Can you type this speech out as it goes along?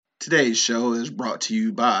Today's show is brought to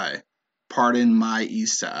you by Pardon My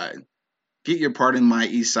Eastside. Get your Pardon My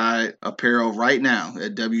Eastside apparel right now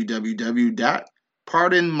at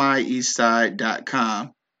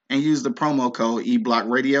www.pardonmyeastside.com and use the promo code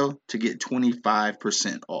eBlockRadio to get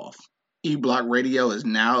 25% off. eBlock Radio is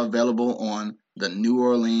now available on the New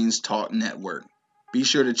Orleans Talk Network. Be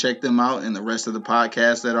sure to check them out and the rest of the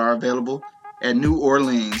podcasts that are available at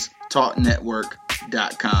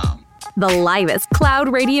NewOrleansTalkNetwork.com. The livest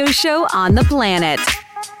cloud radio show on the planet.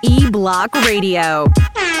 E-Block Radio.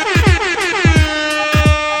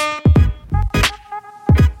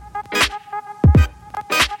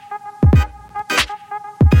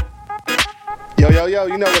 Yo,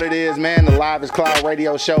 you know what it is, man. The livest cloud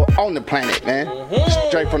radio show on the planet, man.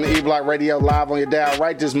 Straight from the E-Block Radio, live on your dial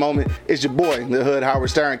right this moment. It's your boy, the Hood Howard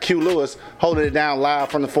Stern, Q Lewis, holding it down live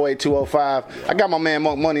from the 48205. I got my man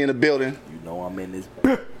Monk Money in the building. You know I'm in this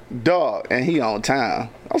dog, and he on time.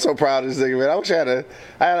 I'm so proud of this nigga, man. I wish I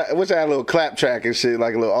had a little clap track and shit,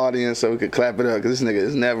 like a little audience so we could clap it up, because this nigga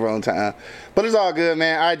is never on time. But it's all good,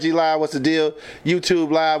 man. IG Live, what's the deal? YouTube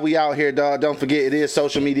Live, we out here, dog. Don't forget, it is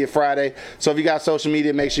Social Media Friday. So if you got social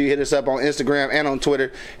media, make sure you hit us up on Instagram and on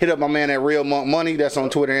Twitter. Hit up my man at Real Monk Money. That's on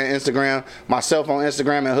Twitter and Instagram. Myself on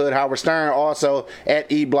Instagram and Hood Howard Stern. Also at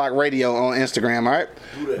E-Block Radio on Instagram, all right?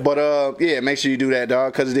 But, yeah, make sure you do that,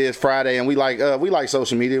 dog, because it is Friday, and we like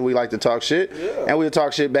social media. We like to talk shit, and we'll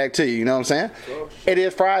talk shit back to you. You know what I'm saying? It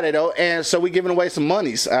is Friday, though, and so we giving away some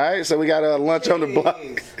monies, all right? So we got lunch on the block.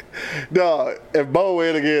 Dog, if Bo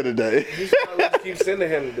win again today, you just keep sending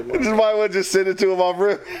him the money. Just might well just send it to him off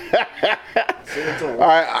real. Send it to him. All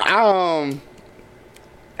right,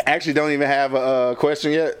 actually don't even have a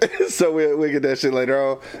question yet, so we'll get that shit later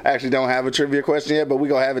on. Actually don't have a trivia question yet, but we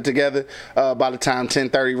gonna have it together by the time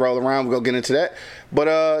 10:30 roll around. We're gonna get into that.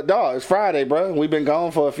 But dog, it's Friday, bro. We've been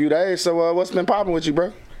gone for a few days, so what's been popping with you,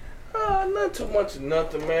 bro? Not too much of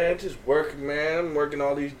nothing, man. Just working, man. I'm working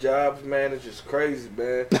all these jobs, man. It's just crazy,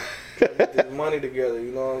 man. Trying to get this money together,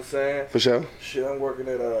 you know what I'm saying? For sure. Shit, I'm working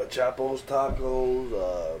at Chapo's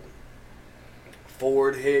Tacos,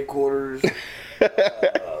 Ford headquarters.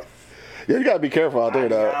 Yeah, you gotta be careful out there,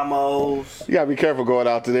 dog. Amos. You gotta be careful going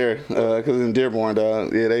out to there, cause in Dearborn,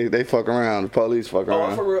 dog. Yeah, they fuck around. The police fuck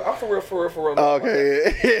around. I'm for real. Oh,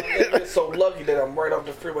 okay. I'm just so lucky that I'm right off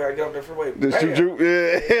the freeway. I get off the freeway.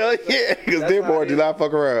 Yeah, hell yeah. Cause Dearborn do not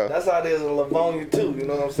fuck around. That's how it is in Livonia too. You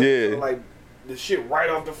know what I'm saying? Yeah. So, like the shit right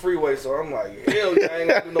off the freeway. So I'm like, hell, yeah, I ain't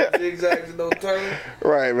gonna do no zigzags and no turns.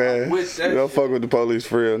 Right, man. You don't fuck with the police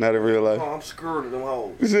for real, not in real life. Oh, I'm scared of them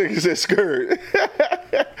hoes. You said scared.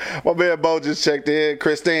 My man Bo just checked in.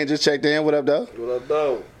 Christine just checked in. What up, though? What up,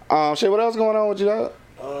 though? Shit, what else going on with you, dog?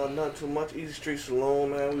 Not too much. Easy Street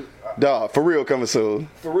Saloon, man. Dog, for real coming soon.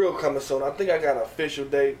 For real coming soon. I think I got an official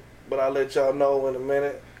date, but I'll let y'all know in a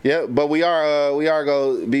minute. Yeah, but we are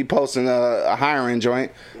gonna be posting a hiring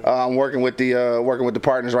joint. I'm working with the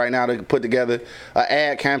partners right now to put together an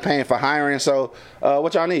ad campaign for hiring. So,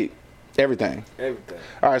 what y'all need? Everything. Everything.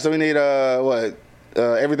 All right, so we need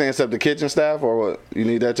everything except the kitchen staff, or what? You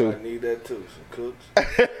need that too? I need that too. Some cooks.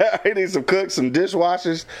 You need some cooks, some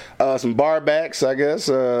dishwashers, some bar backs, I guess,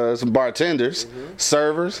 some bartenders,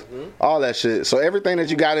 servers, all that shit. So everything that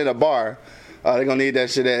you got in a bar, they're gonna need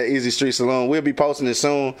that shit at Easy Street Saloon. We'll be posting it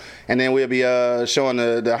soon, and then we'll be showing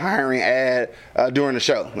the hiring ad during the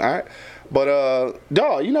show. All right. But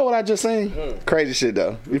dog, you know what I just seen? Crazy shit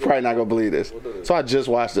though. You probably not gonna believe this. So I just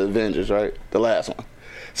watched the Avengers, right? The last one.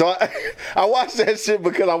 So I watched that shit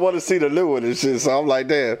because I want to see the new one and shit. So I'm like,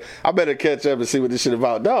 damn, I better catch up and see what this shit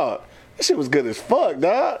about. Dog, this shit was good as fuck,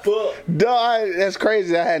 dog. Dog, that's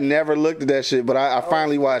crazy. I had never looked at that shit, but I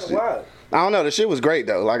finally watched it. Why? I don't know. The shit was great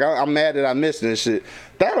though. Like I'm mad that I missed this shit.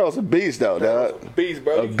 That was a beast though, dog. A beast,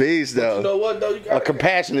 bro. A beast though. But you know what though? A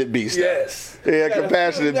compassionate beast. Yes. Though. Yeah, a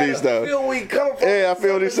compassionate beast though. I feel where he come from. Yeah, I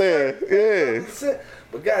feel what he's saying. Yeah.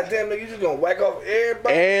 But goddamn, nigga, you just gonna whack off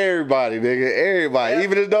everybody? Everybody, nigga. Everybody. Yeah.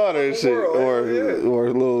 Even his daughter and shit. World, or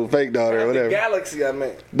a little fake daughter or whatever. The galaxy, I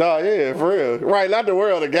mean. Dog, yeah, for real. Right, not the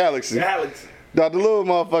world, the galaxy. Galaxy. Dog, the little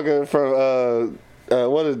motherfucker from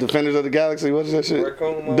what is Defenders of the Galaxy? What is that shit?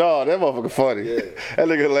 Dog, that motherfucker funny. Yeah. That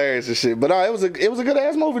nigga hilarious and shit. But it was a good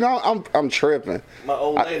ass movie. No, I'm tripping. My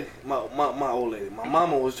old lady, my old lady, my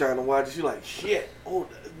mama was trying to watch it. She like, shit. Oh,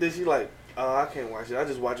 then she like, I can't watch it. I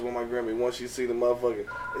just watch it with my grandma. Once she see the motherfucker,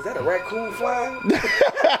 is that a raccoon flying?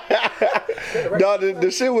 No, the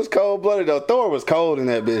shit was cold blooded though. Thor was cold in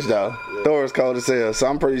that bitch though. Yeah. Thor was cold as hell. So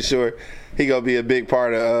I'm pretty sure he gonna be a big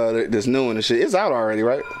part of this new one and shit. It's out already,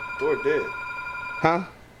 right? Thor dead. Huh?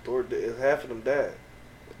 Thor dead. Half of them died.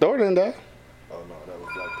 Thor didn't die. Oh no, that was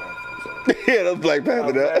Black Panther. I'm sorry. Yeah, that was Black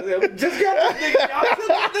Panther. Just got this nigga.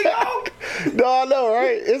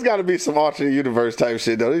 It's got to be some alternate universe type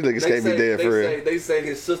shit though. These niggas can't be dead for real. They say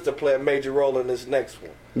his sister played a major role in this next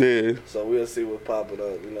one. Yeah. So we'll see what popping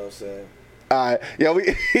up. You know what I'm saying? All right, yo,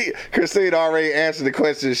 Christine already answered the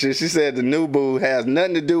question. She said the new boo has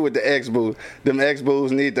nothing to do with the ex boo. Them ex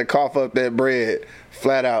boos need to cough up that bread,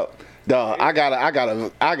 flat out. Dog, I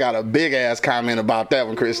got a big ass comment about that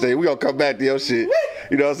one, Christine. We gonna come back to your shit.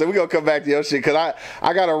 You know what I'm saying? We gonna come back to your shit because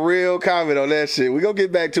I got a real comment on that shit. We gonna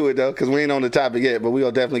get back to it though because we ain't on the topic yet, but we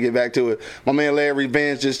gonna definitely get back to it. My man Larry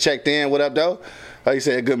Benz just checked in. What up though? He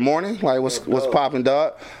said good morning. Like what's popping,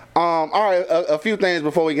 dog? All right, a few things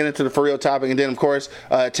before we get into the for real topic, and then of course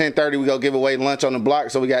at 10:30 we go give away lunch on the block.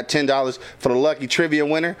 So we got $10 for the lucky trivia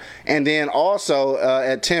winner, and then also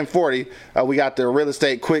at 10:40 we got the real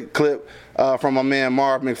estate quick clip from my man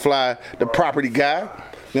Marv McFly, the property guy.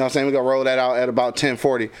 You know what I'm saying? We're going to roll that out at about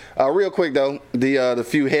 10:40. Real quick, though, the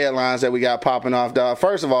few headlines that we got popping off, dog.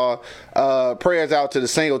 First of all, prayers out to the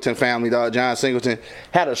Singleton family, dog. John Singleton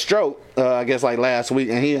had a stroke, I guess, like last week,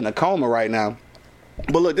 and he in a coma right now.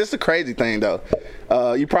 But look, this is the crazy thing, though.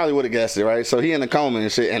 You probably would have guessed it, right? So he in a coma and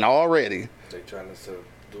shit, and already. They trying to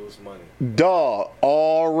do his money. Dog,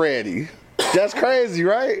 already. That's crazy,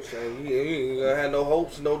 right? You ain't gonna have no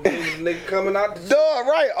hopes, no nigga coming out. Dog,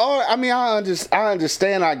 right? I mean, I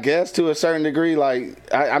understand, I guess, to a certain degree. Like,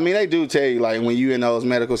 I mean, they do tell you, like, when you in those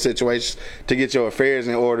medical situations to get your affairs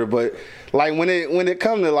in order. But, like, when it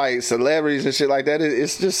comes to, like, celebrities and shit like that,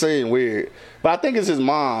 it's just saying weird. But I think it's his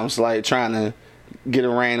mom's, like, trying to get a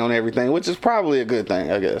rein on everything, which is probably a good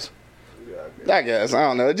thing, I guess. I guess. I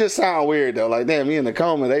don't know. It just sounds weird, though. Like, damn, he in the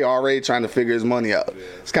coma, they already trying to figure his money out. Yeah.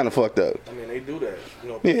 It's kind of fucked up. I mean, they do that. You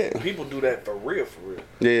know, yeah. People do that for real, for real.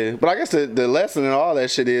 Yeah, but I guess the lesson in all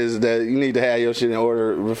that shit is that you need to have your shit in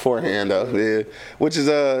order beforehand, though. Yeah, which is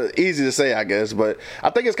easy to say, I guess. But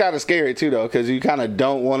I think it's kind of scary, too, though, because you kind of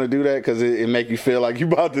don't want to do that because it make you feel like you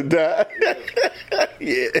about to die.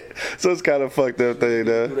 Yeah, so it's kind of fucked up thing,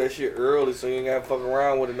 though. Do that shit early so you ain't got to fuck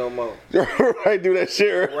around with it no more. Right, do that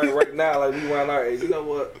shit early. Right now, like we around our age. You know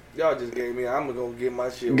what? Y'all just gave me. I'm going to get my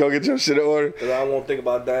shit. Go get your shit in order. Because I won't think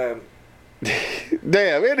about dying.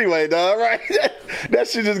 Damn, anyway, dog, right? That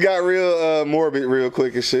shit just got real morbid real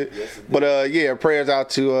quick and shit. Yes, but yeah, prayers out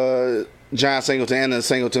to John Singleton and the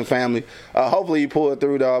Singleton family. Hopefully you pull it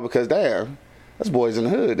through, dog, because damn, that's boys in the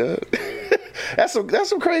hood, dog. That's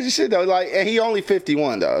some crazy shit though. Like, and he only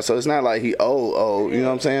 51, dog, so it's not like he old. You know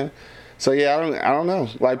what I'm saying? So yeah, I don't know.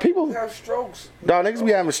 Like people have strokes. Dog, niggas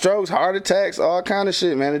be having strokes, heart attacks, all kind of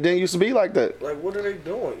shit, man. It didn't used to be like that. Like, what are they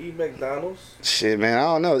doing? Eat McDonald's? Shit, man, I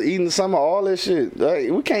don't know. Eating some of all this shit.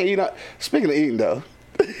 Like, we can't eat. Speaking of eating, though,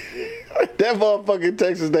 that motherfucking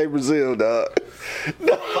Texas Day Brazil, dog.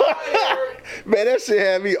 Man, that shit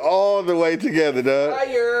had me all the way together, dog.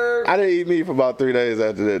 Fire. I didn't eat meat for about 3 days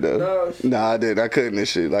after that, though. No, I didn't. I couldn't and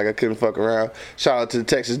shit. Like, I couldn't fuck around. Shout out to the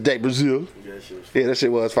Texas Day Brazil. Yeah, that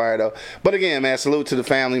shit was fire, though. But again, man, salute to the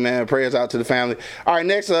family, man. Prayers out to the family. All right,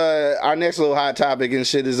 our next little hot topic and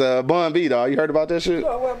shit is Bun B, dog. You heard about that shit?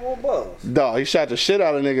 No, what more buzz? Dog, he shot the shit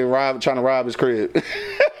out of a nigga trying to rob his crib.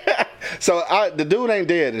 So the dude ain't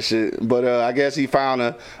dead and shit, but I guess he found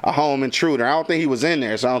a home intruder. I don't think he was in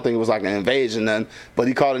there, so I don't think it was like an invasion, nothing. But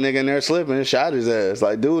he caught a nigga in there slipping and shot his ass.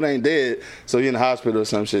 Like, dude ain't dead, so he in the hospital or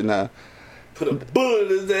some shit now. Put a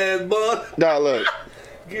bullet in his ass, bud. Dog, look.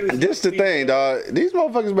 This the thing, dog. These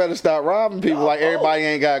motherfuckers better stop robbing people y'all like bold. Everybody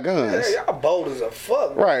ain't got guns. Yeah, y'all bold as a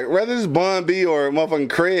fuck. Right. Whether it's Bun B or motherfucking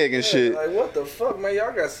Craig and shit. Like, what the fuck, man?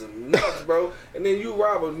 Y'all got some nuts, bro. And then you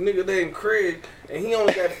rob a nigga named Craig, and he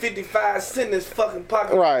only got 55 cents in his fucking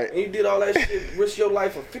pocket. Right. And you did all that shit, risk your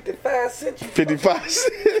life for 55 cents. 55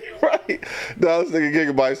 cents, right. Dog, this nigga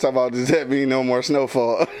Gigabytes talking about, does that mean no more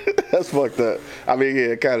snowfall? That's fucked up. I mean, yeah,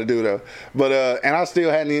 it kind of do, though. But, and I still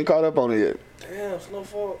hadn't even caught up on it yet. Damn,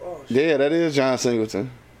 snowfall. Oh, shit. Yeah, that is John Singleton.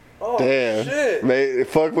 Oh, damn. Shit. Man,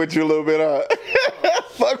 fuck with you a little bit, huh?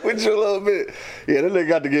 Fuck with you a little bit. Yeah, that nigga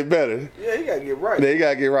got to get better. Yeah, he got to get right. Yeah, he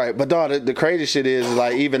got to get right. But, dog, the crazy shit is,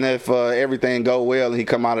 like, even if everything go well and he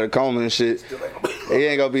come out of the coma and shit, it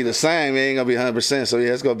ain't going to be the same. It ain't going to be 100%. So,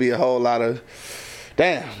 yeah, it's going to be a whole lot of...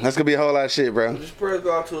 Damn, that's gonna be a whole lot of shit, bro. Just prayers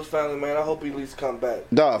go out to his family, man. I hope he at least come back.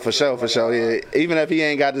 Dog, for sure. Yeah, even if he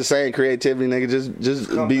ain't got the same creativity, nigga, just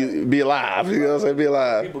be alive. You know what I'm saying? Be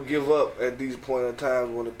alive. People give up at these point in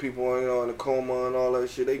times when the people are, in the coma and all that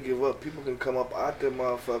shit. They give up. People can come up out there,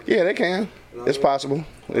 motherfucker. Yeah, they can. It's possible.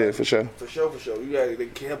 Yeah, for sure. For sure. They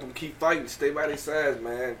can help them keep fighting, stay by their sides,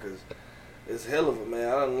 man, because it's hell of a man.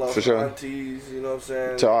 I done lost aunties, you know what I'm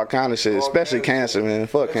saying? To all kind of shit, especially cancer, man.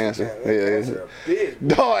 Fuck cancer. Yeah.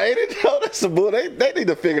 Dog, ain't it? No, that's the bull. They need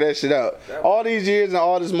to figure that shit out. All these years and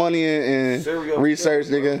all this money and research,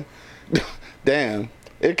 nigga. Damn.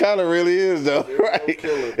 It kind of really is though, Serial right?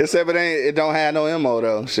 killer. Except it don't have no MO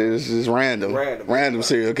though. Shit, it's just random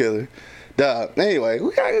serial killer. Duh. Anyway,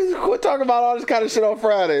 we gotta quit talking about all this kind of shit on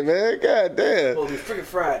Friday, man. God damn. Supposed to be freaking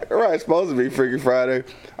Friday. Right, supposed to be freaking Friday.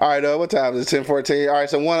 All right, what time is it? 10:14. All right,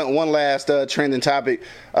 so one last trending topic.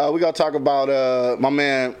 We gonna talk about my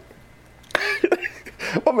man,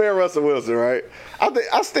 Russell Wilson, right?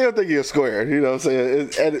 I still think he's a square. You know what I'm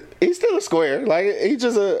saying? And he's still a square. Like he's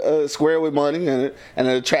just a square with money and an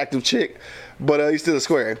attractive chick. But he's still a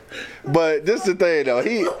square. But this is the thing though.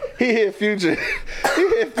 He hit Future. He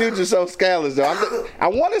hit Future so scandalous though. I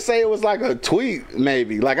want to say it was like a tweet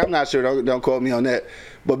maybe. Like I'm not sure. Don't quote me on that.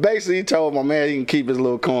 But basically he told my man he can keep his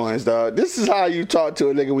little coins, dog. This is how you talk to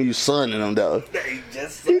a nigga when you sunning him, dog.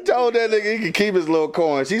 He told that nigga he can keep his little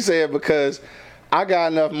coins. He said because I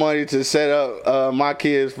got enough money to set up my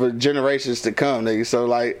kids for generations to come, nigga. So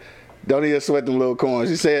like, don't even sweat them little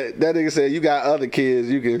coins. He said that nigga said you got other kids,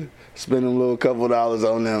 you can spend them little couple dollars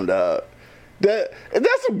on them, dog. That's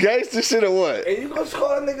some gangster shit or what? And you gonna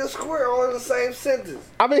call a nigga square all in the same sentence?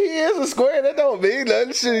 I mean, he is a square. That don't mean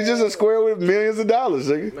nothing. Shit, he's just a square with millions of dollars,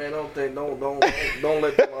 nigga. Man, don't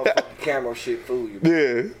let the motherfucking camera shit fool you. Bro. Yeah.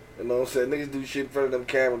 You know what I'm saying? Niggas do shit in front of them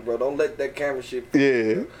cameras, bro. Don't let that camera shit fool Yeah.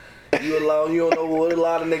 you. Bro. You don't know what a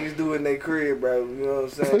lot of niggas do in their crib, bro. You know what I'm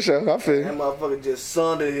saying? For sure, I feel That you. motherfucker just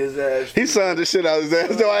sundered his ass. He signed the shit out his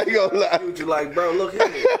ass, though. I ain't gonna lie. Future like, bro, look here.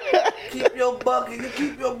 keep your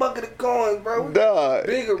bucket of coins, bro. We got Dog.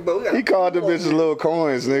 bigger, bro. We got He called them pool bitches over little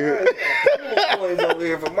coins, here. nigga. Yeah, we got pool coins over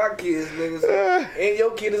here for my kids, nigga. So, and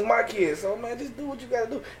your kid is my kid. So, man, just do what you gotta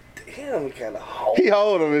do. Damn, he kind of hold. He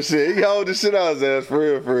hold him and shit. He hold the shit out his ass, for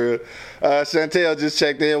real. Chantel just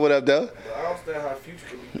checked in. What up, though? But I don't understand how Future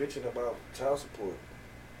can be bitching about child support.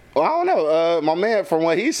 Well, I don't know. My man, from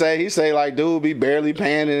what he say like, dude be barely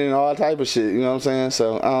paying it and all type of shit. You know what I'm saying?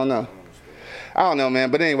 So, I don't know,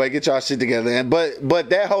 man. But anyway, get y'all shit together. And but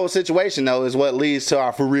that whole situation, though, is what leads to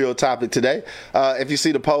our for real topic today. If you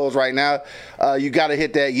see the polls right now, you got to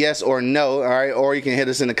hit that yes or no, all right? Or you can hit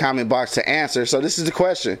us in the comment box to answer. So this is the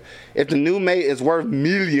question. If the new mate is worth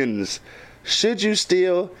millions, should you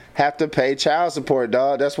still have to pay child support,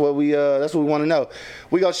 dog? That's what we want to know.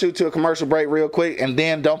 We gonna shoot to a commercial break real quick, and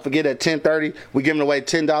then don't forget at 10:30 we giving away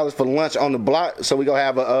 $10 for lunch on the block. So we gonna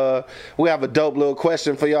have a dope little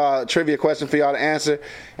question for y'all, trivia question for y'all to answer,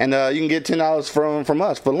 and you can get $10 from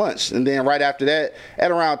us for lunch. And then right after that, at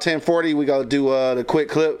around 10:40, we gonna do the quick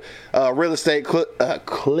clip, real estate clip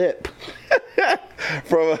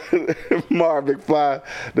from Marv McFly,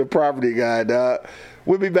 the property guy, dog.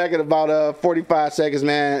 We'll be back in about 45 seconds,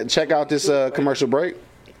 man. Check out this commercial break.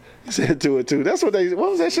 He said 2 and 2. That's what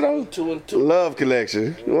was that shit on? 2 and 2. Love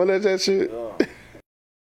Collection. What is that shit? Yeah.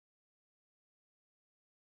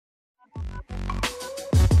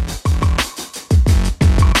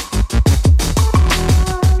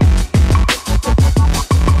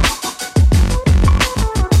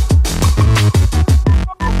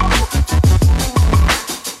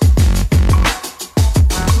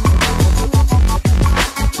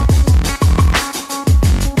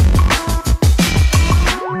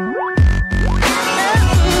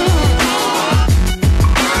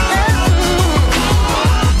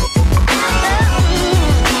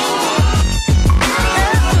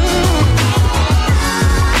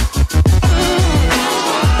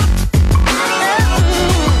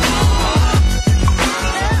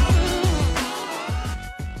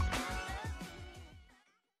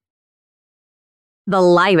 The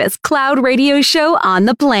livest cloud radio show on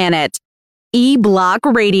the planet. E-Block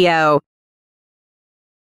Radio.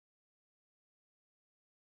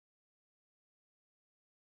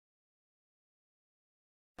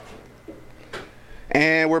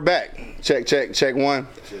 And we're back. Check one.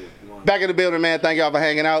 Back in the building, man. Thank y'all for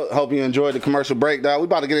hanging out. Hope you enjoyed the commercial break, dog. We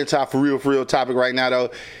about to get into our for real topic right now,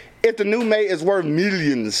 though. If the new mate is worth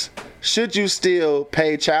millions, should you still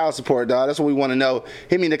pay child support, dog? That's what we want to know.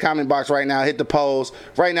 Hit me in the comment box right now. Hit the polls.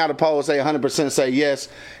 Right now, the polls say 100% say yes.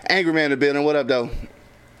 Angry man in the building. What up, though?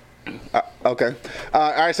 Okay.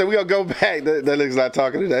 All right, so we going to go back. That nigga's not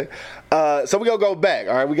talking today. So we going to go back,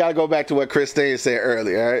 all right? We got to go back to what Christine said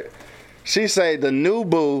earlier, all right? She said the new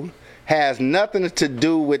boo has nothing to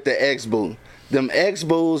do with the ex-boo. Them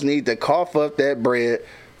ex-boos need to cough up that bread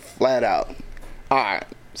flat out. All right.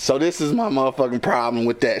 So this is my motherfucking problem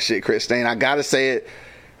with that shit, Christine. I gotta say it.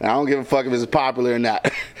 I don't give a fuck if it's popular or not.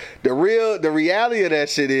 The reality of that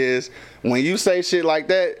shit is when you say shit like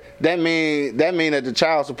that, that mean that the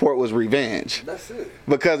child support was revenge. That's it.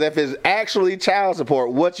 Because if it's actually child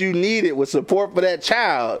support, what you needed was support for that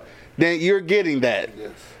child, then you're getting that.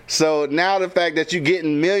 Yes. So now the fact that you're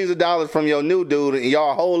getting millions of dollars from your new dude and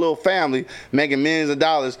y'all whole little family making millions of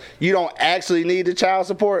dollars, you don't actually need the child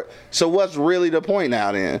support. So what's really the point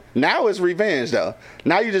now then? Now it's revenge though.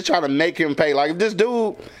 Now you just trying to make him pay. Like if this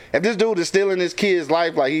dude is stealing his kid's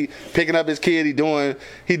life, like he picking up his kid, he doing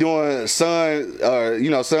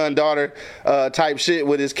son daughter type shit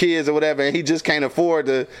with his kids or whatever, and he just can't afford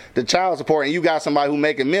the child support, and you got somebody who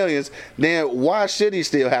making millions, then why should he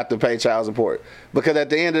still have to pay child support? Because at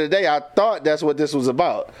the end of the day, I thought that's what this was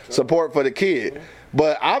about, support for the kid.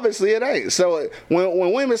 But obviously it ain't. So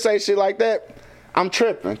when women say shit like that, I'm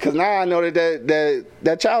tripping, because now I know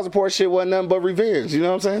that child support shit wasn't nothing but revenge. You know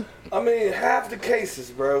what I'm saying? I mean, half the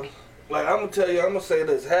cases, bro. Like, I'm going to say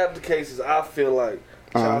this. Half the cases, I feel like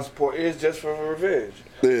child support is just for revenge.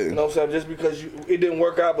 Yeah. You know what I'm saying? Just because it didn't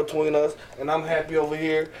work out between us, and I'm happy over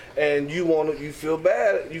here, and you feel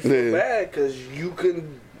bad. You feel bad because you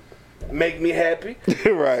couldn't make me happy.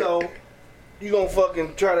 Right. So you gonna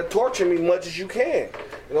fucking try to torture me much as you can.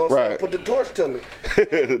 You know what I'm saying? Put the torch to me.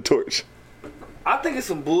 The torch. I think it's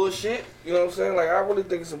some bullshit. You know what I'm saying? Like, I really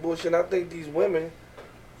think it's some bullshit. And I think these women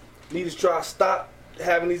need to try to stop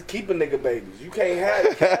having these keeping nigga babies. You can't have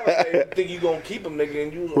a baby and think you gonna keep them, nigga,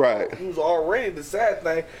 and you was already the sad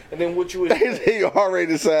thing. And then what you expect? You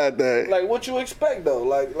already the sad thing. Like, what you expect though?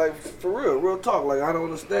 Like for real talk. Like, I don't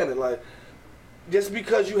understand it. Like, just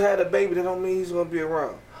because you had a baby, that don't mean he's gonna be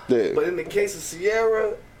around. Yeah. But in the case of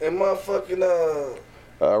Sierra and motherfucking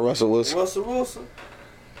Russell Wilson.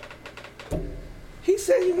 He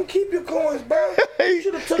said you can keep your coins, bro. He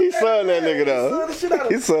sunned that nigga though.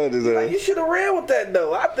 He sunned his ass. Like, you should have ran with that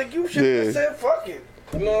though. I think you should have said fuck it.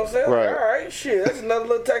 You know what I'm saying? Right. Like, all right, shit. That's another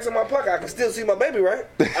little tax in my pocket. I can still see my baby, right?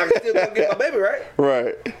 I can still go get my baby, right?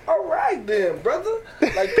 Right. All right then, brother.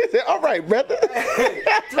 Like, all right, brother.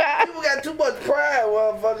 People got too much pride,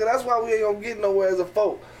 motherfucker. That's why we ain't gonna get nowhere as a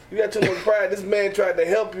folk. You got too much pride. This man tried to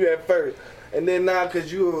help you at first, and then now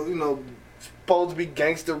because you supposed to be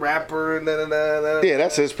gangster rapper and yeah,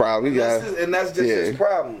 that's his problem. And that's just his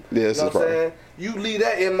problem. Yeah, that's his problem. Saying? You leave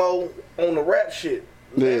that MO on the rap shit.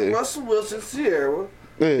 Let Russell Wilson, Sierra,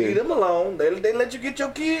 leave them alone. They let you get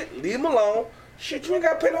your kid, leave them alone. Shit, you ain't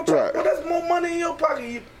got to pay no tax. Well, that's more money in your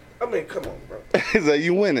pocket. I mean, come on, bro. He's like,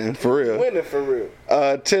 you winning, for real. Winning for real.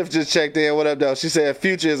 Tiff just checked in. What up, though? She said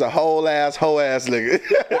Future is a hoe ass nigga.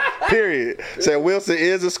 Period. Said Wilson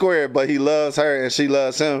is a square, but he loves her and she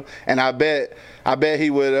loves him. And I bet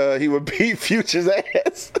he would beat Future's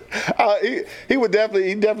ass. He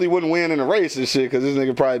definitely wouldn't win in a race and shit, because this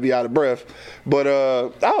nigga probably be out of breath. But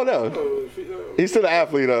I don't know. He's still an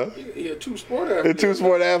athlete though. He a two-sport athlete. A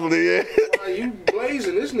two-sport athlete, yeah. Why you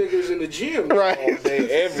blazing? This nigga's in the gym. Right. All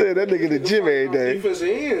day, Said that nigga in the gym every day. Defensive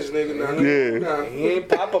ends, nigga. Yeah. He ain't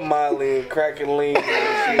popping Molly and cracking lean.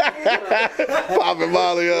 Popping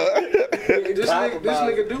Molly up. This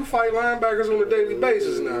nigga do fight linebackers on a daily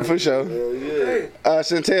basis now. For sure. Yeah.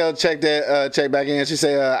 Chantel checked back in. She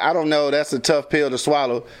said, I don't know, that's a tough pill to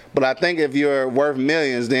swallow, but I think if you're worth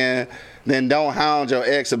millions, then don't hound your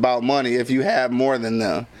ex about money if you have more than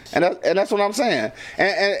them. And that's what I'm saying.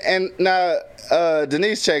 And now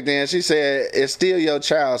Denise checked in. She said, it's still your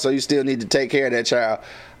child, so you still need to take care of that child.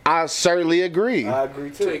 I certainly agree. I agree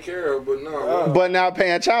too. Take care of, but no. But now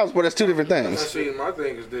paying child support, that's two different things. See, my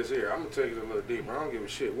thing is this here. I'm gonna take it a little deeper. I don't give a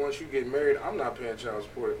shit. Once you get married, I'm not paying child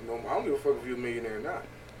support no more. I don't give a fuck if you're a millionaire or not.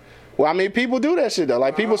 Well, I mean, people do that shit though.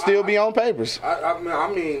 Like people still be on papers. I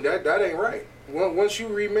mean that ain't right. Once you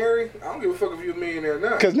remarry, I don't give a fuck if you're a millionaire or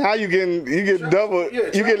not. Because now you get double. You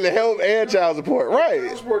get the help and child support, right?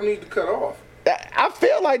 Child support need to cut off. I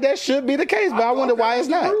feel like that should be the case, but I wonder why it's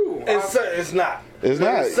not. It's not. It's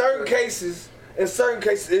not. In certain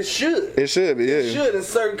cases, it should. It should be, yeah. It should in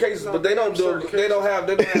certain cases, but they don't do it. They don't have.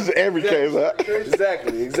 It's every case, huh?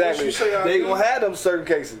 Exactly. They gonna have them certain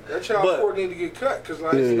cases. That child support need to get cut, because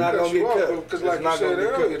like it's not gonna get cut. Because like you said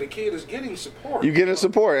earlier, the kid is getting support. You getting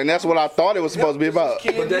support, and that's what I thought it was supposed to be about.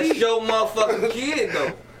 But that's your motherfucking kid,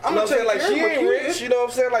 though. I'm gonna take like care she of my ain't kid. rich, you know what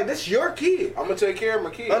I'm saying? Like this your kid. I'm gonna take care of my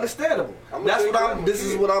kid. Understandable. This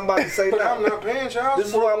is what I'm about to say but now. I'm not paying child support. This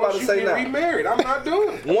is what I'm about to say now. Once you get remarried, I'm not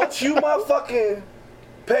doing it. Once you motherfucking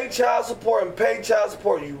pay child support,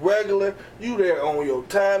 you regular, you there on your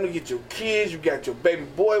time to get your kids, you got your baby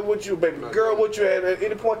boy with you, baby girl with you at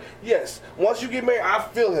any point. Yes, once you get married, I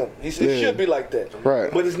feel him. It should be like that.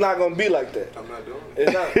 Right. But it's not going to be like that. I'm not doing it.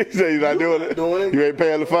 It's not. He said he's not doing it. You ain't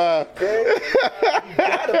paying the fine. Okay? You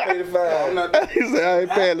got to pay the fine. I'm not doing it. He said I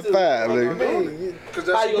ain't paying the fine, nigga.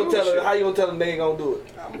 How you gonna tell them they ain't gonna do it?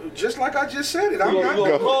 Just like I just said it. I'm not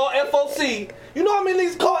gonna call FOC. You know how many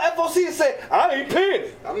niggas call FOC and say, I ain't paying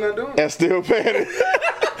it. I'm not doing it. And still paying it.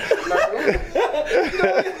 I'm not doing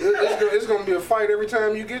it. It's gonna be a fight every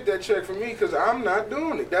time you get that check from me because I'm not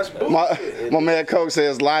doing it. That's bullshit. My man Coke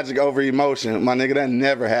says logic over emotion. My nigga, that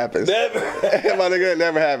never happens. Never. My nigga, that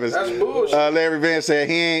never happens. That's bullshit. Larry Vance said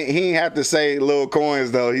he ain't have to say little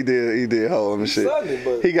coins though. He did hold him and shit. Sunday,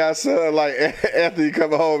 but- He got son like Anthony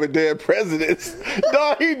coming home and dead presidents.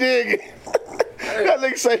 No, he did. That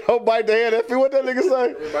nigga say don't bite the hand that feeds. What that nigga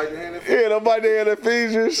say? Bite the hand that feeds. Yeah, don't bite the hand that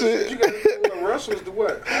feeds you and shit. You gotta do what wrestlers do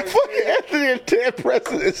what? Fucking Anthony and dead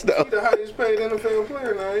presidents though. He the highest paid NFL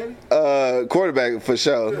player now, ain't he? Quarterback for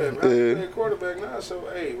sure. Yeah, man. Yeah. Quarterback now. So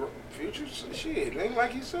hey, future shit, nigga,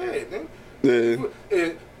 like he said, nigga.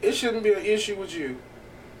 Yeah. It shouldn't be an issue with you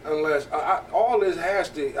unless all this has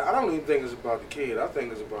to. I don't even think it's about the kid. I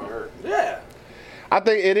think it's about her. Yeah. I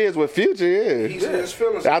think it is with Future, yeah. He's in his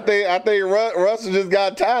feelings. I think Russell just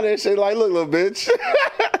got tired of that shit. Like, look, little bitch,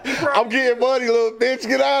 I'm getting money, little bitch.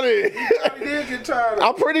 Get out of here. He probably did get tired of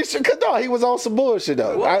I'm pretty sure, cause no, he was on some bullshit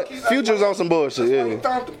though. Well, Future was on some bullshit. That's why he Yeah.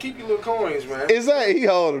 thumped him. Keep your little coins, man. Exactly, he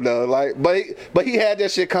hold him though. Like, but he had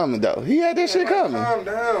that shit coming though. He had that shit coming. Calm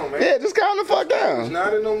down, man. Yeah, just calm the fuck He's down.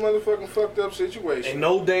 not in no motherfucking fucked up situation. Ain't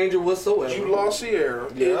no danger whatsoever. You lost Sierra.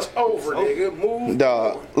 Yeah. It's over, nigga. Move.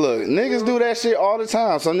 Dog, on. look, niggas do that shit all the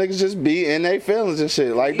time. Some niggas just be in their feelings and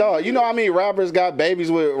shit. Like, dog, you know how many rappers got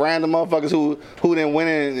babies with random motherfuckers who then went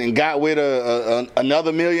in and got with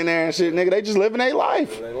another millionaire and shit, nigga. They just living their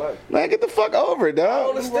life. Man, get the fuck over it, I don't dog.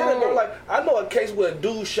 understand it, bro. Like, I know a case where a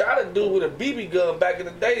dude shot a dude with a BB gun back in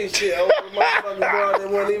the day and shit over the motherfucking bar that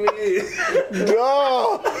wasn't even in.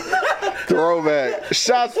 Dog. Throwback.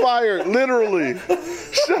 Shots fired, literally.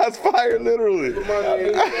 Shots fired, literally.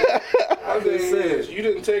 I think is you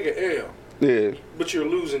didn't take an L, Yeah, but you're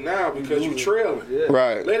losing now because you're trailing.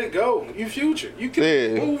 right. Let it go. You Future. You could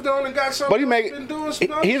Yeah. moved on and got something. But he make been doing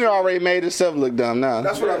some other he done already made himself look dumb now.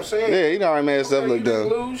 That's what I'm saying. Yeah, he done already made himself Okay, look you dumb.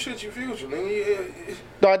 didn't lose shit. You Future, nigga.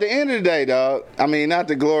 Dog, at the end of the day, dog, I mean, not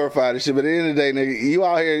to glorify this shit, but at the end of the day, nigga, you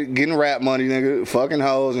out here getting rap money, nigga, fucking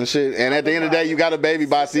hoes and shit, and at the end of the day, you got a baby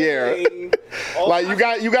by Sierra. Like, you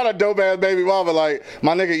got a dope ass baby mama, like,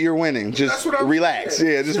 my nigga, you're winning. Just That's what I'm relax.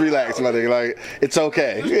 saying. Yeah, just relax, my nigga. Like, it's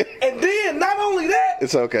okay. And then, not only that,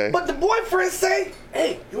 It's okay. but the boyfriend say,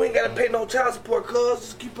 hey, you ain't gotta pay no child support, cuz.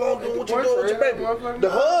 Just keep on doing what you're doing with your baby. boyfriend, The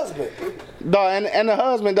husband. Dog, and the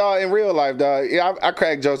husband, dog, in real life, dog, yeah, I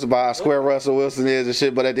crack jokes about how square Russell Wilson is and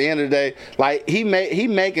shit, but at the end of the day, like, he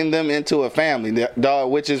making them into a family,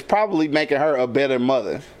 dog, which is probably making her a better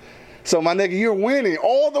mother. So, my nigga, you're winning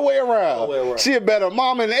all the way around. All the way around. She a better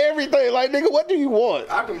mom and everything. Like, nigga, what do you want?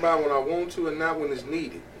 I can buy when I want to and not when it's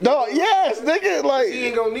needed. Dog, yes, nigga, He like,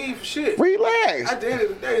 ain't gonna need for shit. relax. At the end of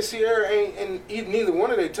the day, Sierra ain't in neither one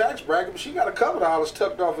of their tax bracket, but she got a couple dollars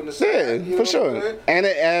tucked off in the side. Yeah, you know for what I'm sure. saying? And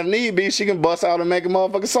if need be, she can bust out and make a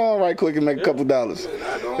motherfucking song right quick and make a couple dollars.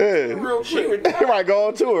 I don't Yeah. real She quick. retired. Right, go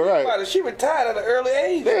on tour, right. She retired at an early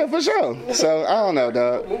age. Yeah, for sure. So, I don't know,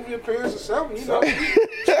 dog. Movie appearance or something, you know.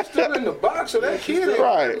 She's still in the box, so that kid ain't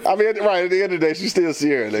Right. I mean, right, at the end of the day, she's still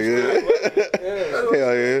Sierra, nigga. Hell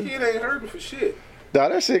yeah. That kid ain't hurting for shit.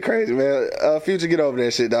 Dog, that shit crazy, man. Future, get over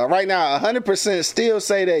that shit, dog. Right now, 100% still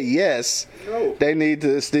say that, yes, No. they need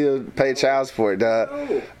to still pay child support, dog.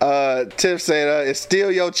 Tiff said, it's still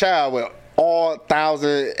your child with all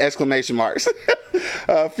 1,000 exclamation marks.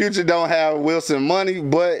 Future don't have Wilson money,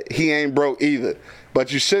 but he ain't broke either.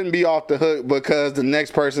 But you shouldn't be off the hook because the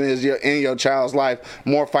next person is in your child's life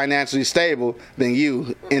more financially stable than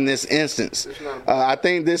you in this instance. I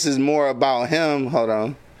think this is more about him. Hold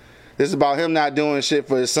on. This is about him not doing shit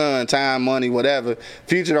for his son, time, money, whatever.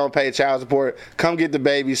 Future don't pay child support. Come get the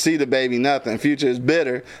baby, see the baby, nothing. Future is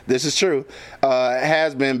bitter. This is true.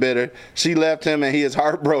 Has been bitter. She left him and he is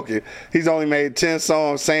heartbroken. He's only made 10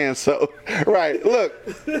 songs saying so. Right, look.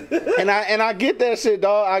 And I get that shit,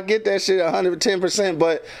 dog. I get that shit 110%,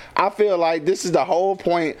 but I feel like this is the whole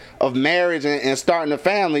point of marriage and starting a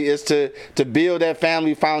family is to build that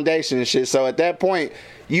family foundation and shit. So at that point,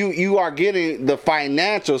 you are getting the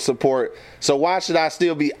financial support, so why should I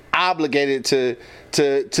still be obligated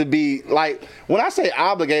to be, like, when I say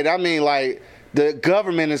obligated, I mean like the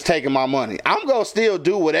government is taking my money. I'm gonna still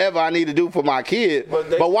do whatever I need to do for my kid,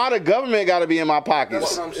 but why the government gotta be in my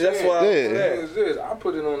pockets? That's what I'm saying. That's why Yeah. The thing is this, I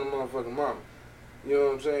put it on the motherfucking mama. You know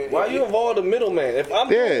what I'm saying? Why you involve the middleman? If I'm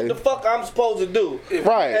doing what the fuck I'm supposed to do,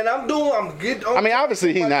 right? And I'm getting. I mean,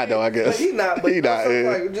 obviously he's not though. I guess he not. But he not.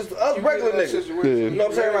 Like just us regular niggas. You know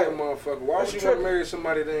what I'm saying? Like, motherfucker, why would you want to marry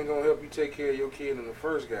somebody that ain't gonna help you take care of your kid in the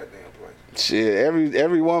first goddamn place? Shit,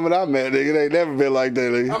 every woman I met, nigga, they never been like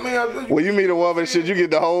that. Nigga. I mean, when you meet a woman, shit, you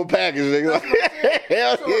get the whole package, nigga. Like,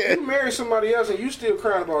 hell so yeah. if you marry somebody else and you still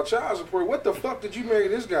crying about child support, what the fuck did you marry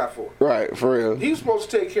this guy for? Right, for real. He was supposed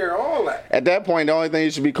to take care of all that. At that point, the only thing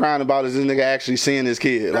you should be crying about is this nigga actually seeing his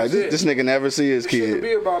kid. That's like this nigga never see his it kid. It shouldn't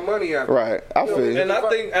be about money after. Right, I feel you. And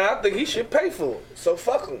I think he should pay for it. So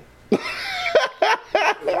fuck him.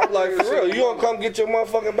 I'm like, for real, you don't come get your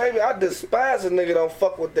motherfucking baby. I despise a nigga don't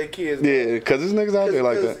fuck with their kids. Man. Yeah, cause this niggas out there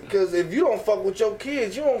like that. Because if you don't fuck with your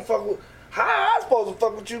kids, you don't fuck with. How I supposed to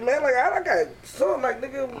fuck with you, man? Like, I got son, like,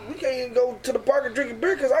 nigga, we can't even go to the park and drink a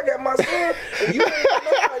beer because I got my son, and you ain't got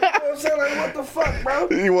nobody, you know what I'm saying? Like, what the fuck, bro?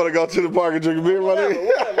 You want to go to the park and drink a beer, my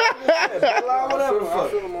nigga? I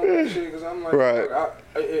feel him on that shit because I'm like, right.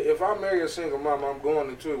 If I marry a single mom, I'm going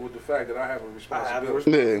into it with the fact that I have a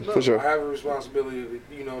responsibility. Yeah, for sure. I have a responsibility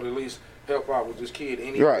to, to at least help out with this kid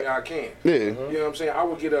any way I can. Yeah. You know what I'm saying? I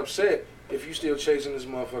would get upset if you still chasing this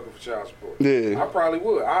motherfucker for child support. Yeah. I probably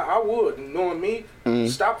would. I would. Knowing me,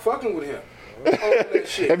 stop fucking with him. That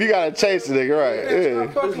shit. If you gotta chase the nigga,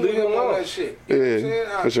 right? Stop fucking with him on that shit. You know what I'm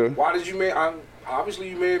saying? For sure. Why did you marry? Obviously,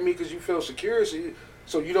 you married me because you felt secure.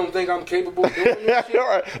 So you don't think I'm capable of doing this shit?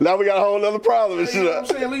 Right. Now we got a whole other problem and You shit. know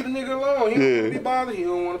what I'm saying? Leave the nigga alone. He don't want to be bothered. He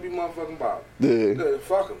don't want to be motherfucking bothered. Yeah.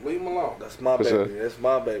 Fuck him. Leave him alone. That's my baby. Sure. That's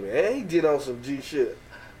my baby. And he did on some G shit.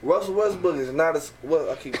 Russell Westbrook is not a well.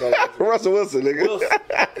 I keep calling him Russell Wilson, nigga. Wilson.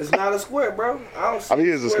 It's not a square, bro. I don't see mean,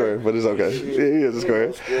 he is a square, but it's okay. Shit. Yeah, he is a square.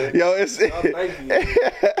 Yo, it's thank you.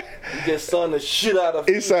 You just son the shit out of.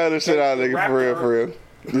 He signed the shit out of nigga for real.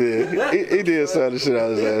 Yeah, he did sign the shit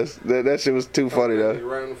out of his ass. That shit was too funny though.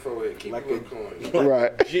 Right in the forehead. Keep Like it coin.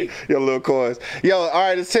 Right, your little coins. Yo, all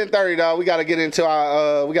right, it's 10:30, dog. We gotta get into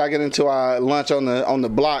our lunch on the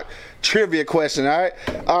block trivia question. All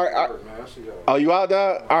right. Oh, you out,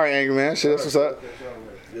 dog? All right, Angry Man. Shit, that's what's up.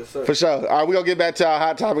 Yes, sir. For sure. All right, we're going to get back to our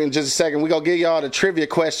hot topic in just a second. We're going to give y'all the trivia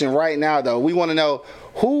question right now, though. We want to know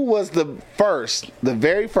who was the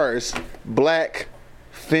very first black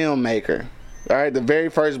filmmaker. All right, the very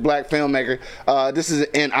first black filmmaker. This is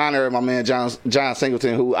in honor of my man John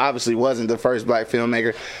Singleton, who obviously wasn't the first black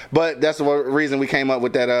filmmaker, but that's the reason we came up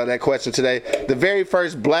with that question today. The very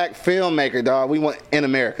first black filmmaker, dog. We want in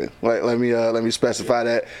America. Let me specify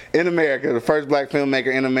that in America, the first black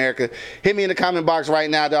filmmaker in America. Hit me in the comment box right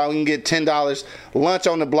now, dog. We can get $10 lunch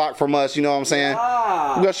on the block from us. You know what I'm saying?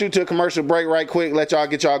 We're gonna shoot to a commercial break right quick. Let y'all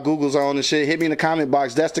get y'all Googles on and shit. Hit me in the comment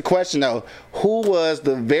box. That's the question though. Who was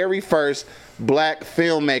the very first black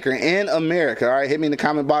filmmaker in America? All right, hit me in the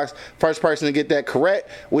comment box. First person to get that correct,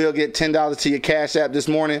 we'll get $10 to your Cash App this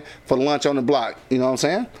morning for lunch on the block. You know what I'm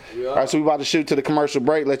saying? Yeah. All right, so we about to shoot to the commercial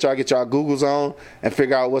break. Let y'all get y'all Googles on and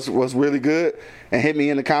figure out what's really good. And hit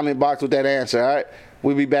me in the comment box with that answer. All right.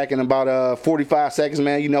 We'll be back in about 45 seconds,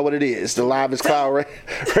 man. You know what it is. The Livest Cloud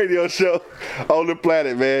radio show on the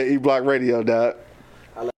planet, man. E-Block Radio, dog.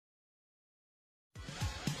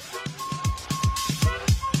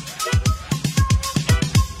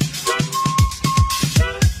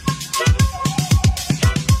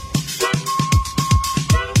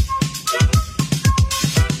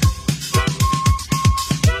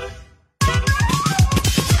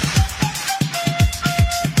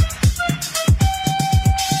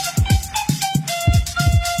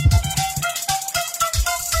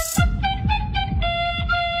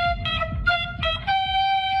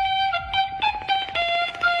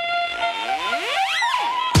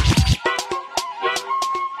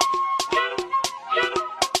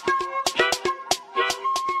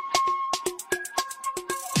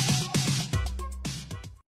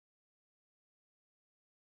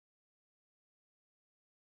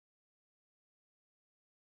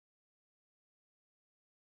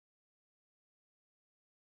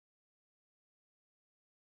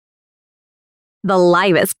 The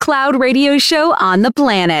livest cloud radio show on the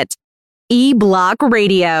planet. E-Block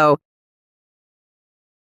Radio.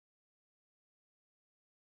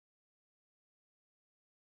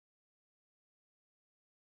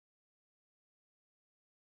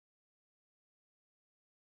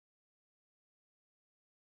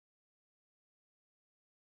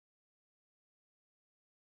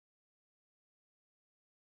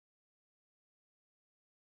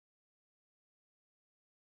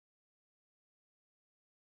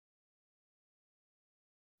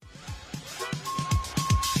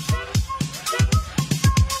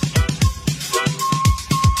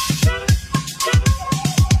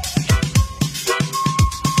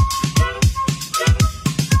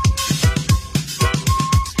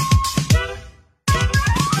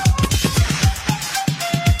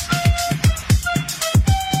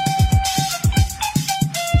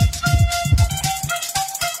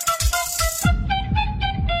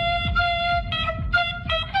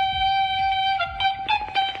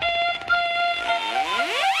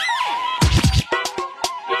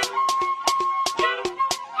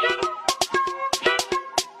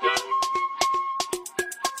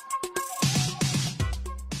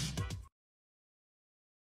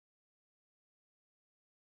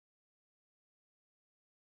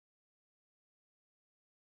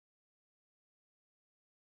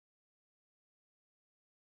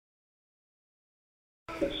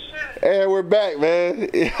 And we're back, man.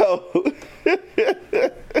 Yo.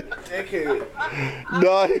 Dickhead.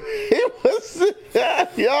 No, he was.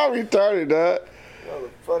 Y'all retarded, dog.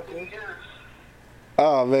 Motherfucker.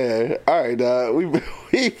 Oh man. All right, dog. We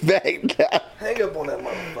back now. Hang up on that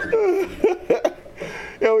motherfucker.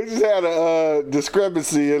 Yo, we just had a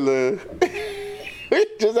discrepancy in the. We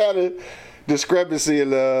just had a discrepancy in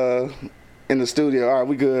the studio. All right,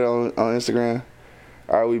 we good on Instagram.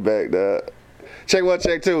 All right, we back, dog. Check 1,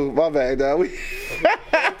 check 2. My bad, dog.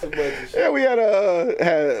 Yeah, we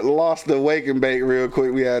had lost the wake and bake real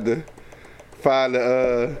quick. We had to find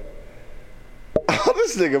the. Oh,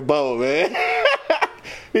 this nigga Bo, man.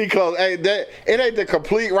 He close. Hey, it ain't the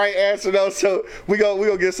complete right answer though. So we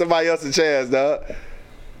gonna give somebody else a chance, dog.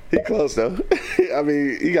 He close though. I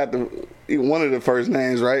mean, he got one of the first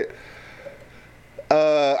names right.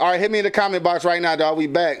 All right, hit me in the comment box right now, dog. We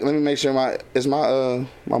back. Let me make sure my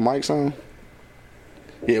mic's on.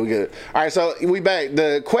 Yeah, we good. All right, so we back.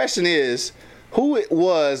 The question is, who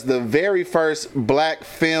was the very first black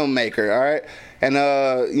filmmaker? All right, and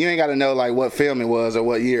you ain't got to know like what film it was or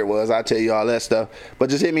what year it was. I'll tell you all that stuff.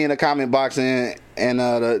 But just hit me in the comment box and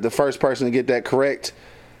the first person to get that correct,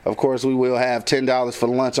 of course, we will have $10 for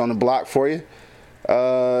lunch on the block for you.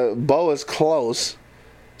 Bo is close,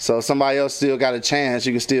 so somebody else still got a chance.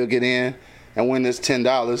 You can still get in and win this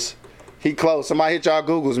 $10. He close. Somebody hit y'all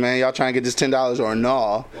Googles, man. Y'all trying to get this $10 or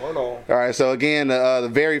no? Hold on. All right. So again, the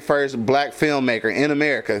very first black filmmaker in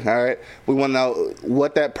America. All right. We want to know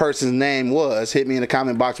what that person's name was. Hit me in the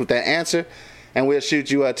comment box with that answer, and we'll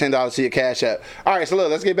shoot you $10 to your Cash App. All right. So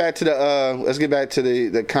look, let's get back to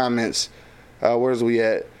the comments. Where's we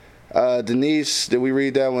at? Denise, did we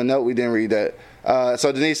read that one? No, we didn't read that.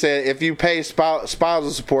 So Denise said, if you pay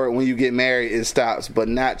spousal support when you get married, it stops, but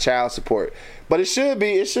not child support. But it should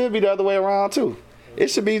be the other way around too. It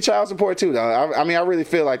should be child support too, though. I mean, I really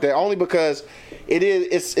feel like that only because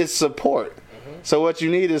it's support. So what you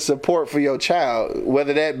need is support for your child,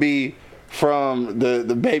 whether that be from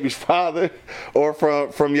the baby's father or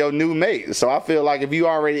from your new mate. So I feel like if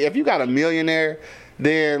you got a millionaire,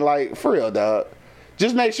 then like for real, dog,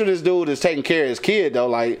 just make sure this dude is taking care of his kid though.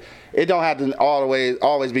 Like it don't have to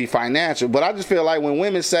always be financial. But I just feel like when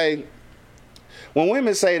women say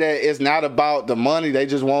that it's not about the money, they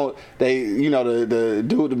just want the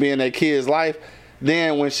dude to be in their kid's life,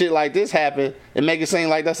 then when shit like this happen, it make it seem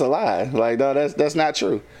like that's a lie. Like, no, that's not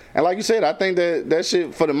true. And like you said, I think that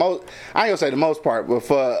shit for the most, I ain't gonna say the most part, but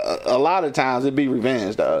for a lot of times it be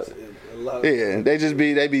revenge, dog. Yeah,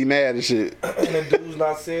 they be mad and shit. And the dudes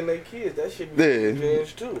not seeing their kids, that shit be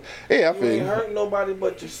revenge too. Yeah, I you feel ain't hurting nobody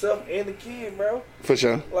but yourself and the kid, bro. For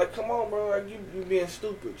sure. Like, come on, bro. Like, you being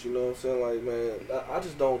stupid. You know what I'm saying? Like, man, I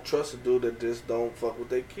just don't trust a dude that just don't fuck with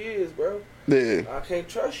their kids, bro. Yeah. I can't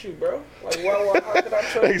trust you, bro. Like, how can I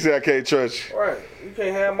trust you? Exactly, I can't trust you. Right. You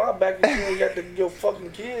can't have my back if you ain't got your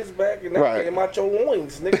fucking kids back, and that came out your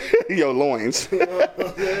loins, nigga. Your loins. You know what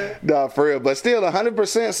I'm saying? Nah, for real. But still,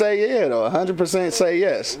 100% say yeah, though. 100% say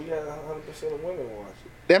yes. We got 100% of women watching.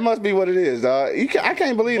 That must be what it is, dog. I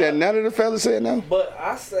can't believe that none of the fellas said no. But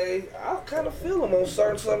I kind of feel them on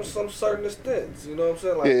some certain extents. You know what I'm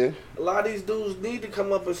saying? Like, yeah. A lot of these dudes need to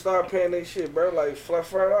come up and start paying their shit, bro. Like,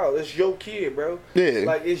 flat out. It's your kid, bro. Yeah.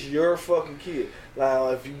 Like, it's your fucking kid. Now,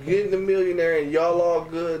 if you getting the millionaire and y'all all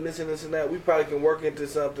good and this and that, we probably can work into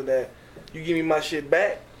something that you give me my shit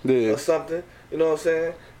back or something. You know what I'm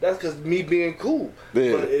saying? That's because me being cool.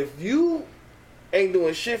 Yeah. But if you ain't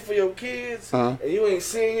doing shit for your kids, and you ain't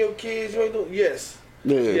seeing your kids, you ain't doing, yes,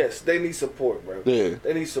 they need support, bro. Yeah.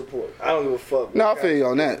 They need support. I don't give a fuck. No, I feel you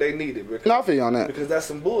on that. They need it. Because, no, I feel you on that. Because that's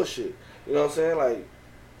some bullshit. You know what I'm saying? Like,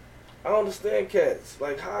 I don't understand cats.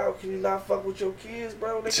 Like, how can you not fuck with your kids,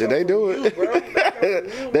 bro? They do it.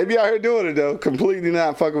 You, they be out here doing it, though. Completely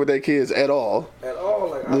not fucking with their kids at all. At all.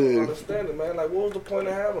 Like, I don't understand it, man. Like, what was the point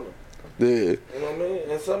of having them? Yeah. You know what I mean?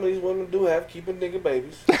 And some of these women do have keeping nigga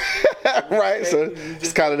babies. Right, so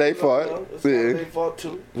it's kind of their fault. It's kind of their fault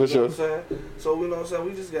too. For sure. Know what I'm saying? So, you know what I'm saying?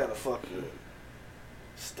 We just gotta fucking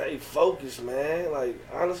stay focused, man. Like,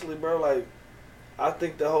 honestly, bro, like, I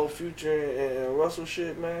think the whole Future and Russell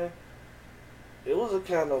shit, man, it was a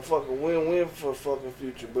kind of fucking win-win for fucking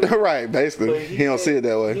Future. But right, basically. But he don't see it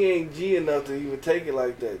that way. He ain't G enough to even take it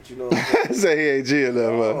like that, you know what I'm saying? Say he ain't G enough,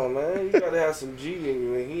 man. Oh, man, you gotta have some G in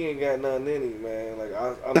you, and he ain't got nothing in him, man. Like,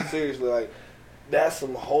 I'm seriously, like, that's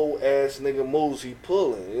some whole ass nigga moves he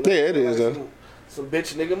pulling. You know? Yeah, it is, like some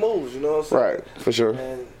bitch nigga moves, you know what I'm saying? Right, for sure.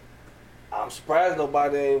 And I'm surprised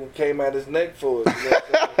nobody ain't came at his neck for it. You know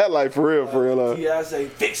what I'm saying? Like, for real. I say,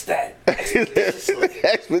 fix that expeditiously.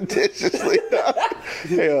 Expeditiously.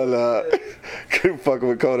 Hell no. Couldn't fucking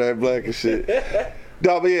with Kodak Black and shit.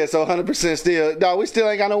 Dog, but yeah, so 100% still. Dog, we still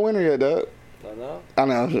ain't got no winner yet, dog. I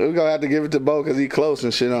know. We're going to have to give it to Bo because he close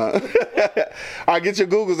and shit on. All right, get your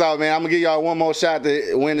Googles out, man. I'm going to give y'all one more shot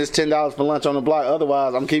to win this $10 for lunch on the block.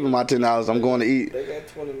 Otherwise, I'm keeping my $10. I'm going to eat. They got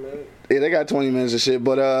 20 minutes. Yeah, they got 20 minutes of shit.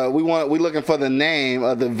 But we looking for the name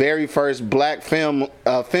of the very first black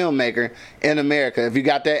filmmaker in America. If you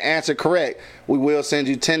got that answer correct, we will send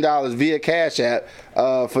you $10 via Cash App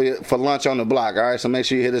for lunch on the block. All right, so make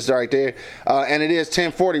sure you hit us right there. And it is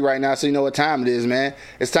 10:40 right now, so you know what time it is, man.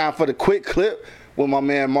 It's time for the quick clip with my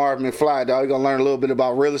man Marv McFly, dog. We're going to learn a little bit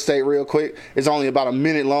about real estate real quick. It's only about a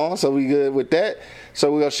minute long, so we good with that.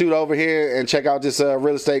 So we're going to shoot over here and check out this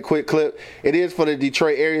real estate quick clip. It is for the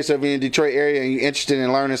Detroit area, so if you're in the Detroit area and you're interested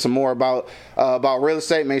in learning some more about real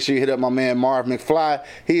estate, make sure you hit up my man Marv McFly.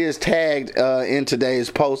 He is tagged in today's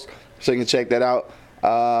post, so you can check that out.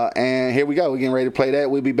 And here we go. We're getting ready to play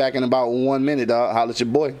that. We'll be back in about 1 minute, dog. Holla at your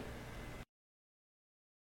boy.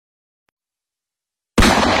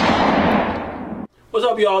 What's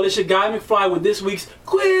up, y'all? It's your guy McFly with this week's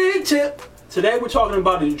quick tip. Today we're talking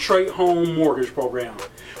about the Detroit Home Mortgage Program,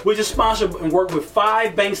 which is sponsored and worked with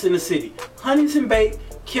 5 banks in the city: Huntington Bank,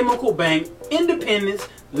 Chemical Bank, Independence,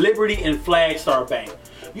 Liberty, and Flagstar Bank.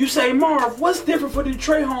 You say, Marv, what's different for the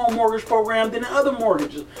Detroit Home Mortgage Program than the other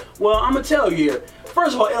mortgages? Well, I'm gonna tell you here.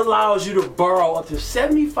 First of all, it allows you to borrow up to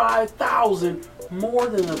 $75,000 more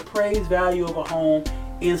than the appraised value of a home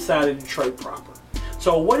inside of Detroit proper.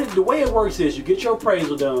 So the way it works is you get your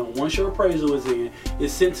appraisal done. Once your appraisal is in,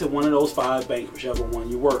 it's sent to one of those 5 banks, whichever one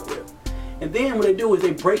you work with. And then what they do is they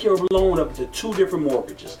break your loan up into 2 different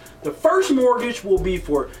mortgages. The first mortgage will be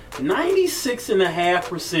for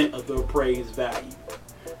 96.5% of the appraised value.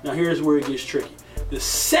 Now here's where it gets tricky. The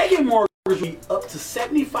second mortgage will be up to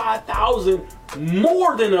 $75,000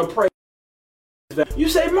 more than the appraised value. You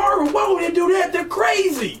say, Marvin, why would they do that? They're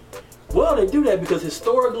crazy. Well, they do that because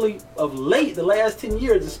historically, of late, the last 10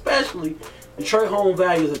 years especially, Detroit home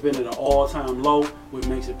values have been at an all-time low, which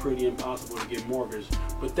makes it pretty impossible to get mortgages.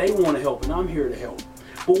 But they want to help, and I'm here to help.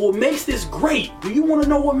 But what makes this great? Do you want to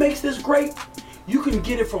know what makes this great? You can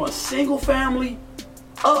get it from a single family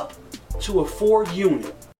up to a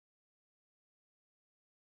 4-unit.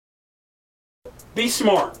 Be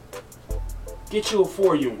smart. Get you a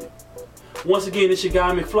 4-unit. Once again, it's your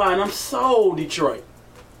guy McFly, and I'm so Detroit.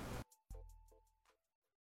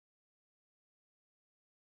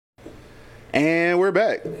 And we're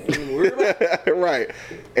back. Right.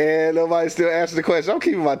 And nobody still answered the question. I'm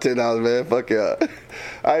keeping my $10, man. Fuck y'all.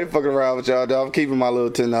 I ain't fucking around with y'all, dog. I'm keeping my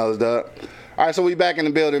little $10, dog. All right, so we back in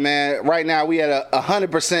the building, man. Right now, we at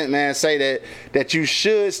 100%, man, say that you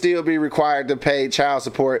should still be required to pay child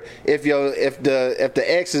support if the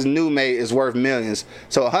ex's new mate is worth millions.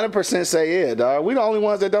 So 100% say yeah, dog. We the only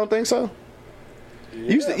ones that don't think so.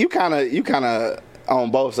 Yeah. You kind of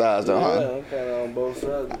on both sides, though, huh? Yeah, I'm kind of on both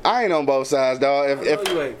sides. I ain't on both sides, dog. I know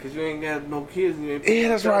you ain't, because you ain't got no kids. And you ain't yeah,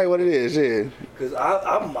 that's right. What it is, yeah. Because I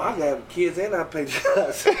got kids and I pay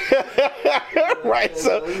jobs. Right,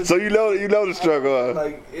 so you know the struggle, huh?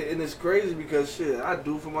 Like, and it's crazy because shit, I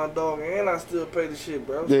do for my dog and I still pay the shit,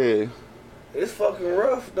 bro. Yeah. It's fucking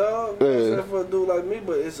rough, dog. Yeah. Except for a dude like me,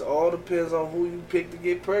 but it all depends on who you pick to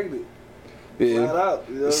get pregnant. Yeah. Flat out,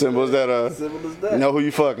 you know Simple as that. Simple as that. Know who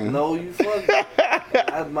you fucking. Know who you fucking.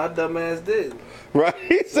 My dumb ass did. Right?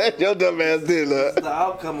 He said your dumb ass did, look. It's the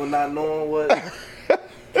outcome of not knowing what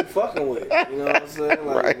you fucking with. You know what I'm saying?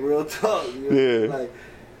 Like, right. Real talk. You know? Yeah. Like,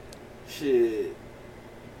 shit.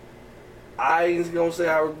 I ain't gonna say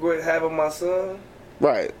I regret having my son.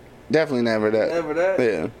 Right. Definitely never that. Never that.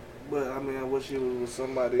 Yeah. But, I mean, I wish it was with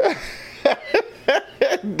somebody.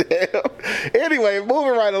 Damn. Anyway,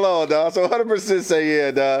 moving right along, dog. So 100% say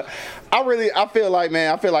yeah, dog. I feel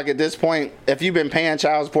like at this point, if you've been paying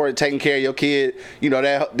child support, taking care of your kid, you know,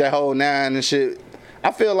 that whole 9 and shit,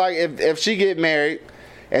 I feel like if she get married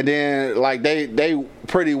and then like they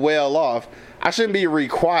pretty well off, I shouldn't be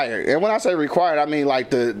required. And when I say required, I mean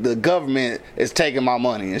like the government is taking my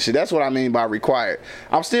money and shit. That's what I mean by required.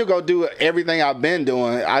 I'm still gonna do everything I've been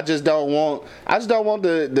doing. I just don't want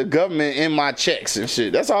the government in my checks and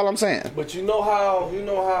shit. That's all I'm saying. But you know how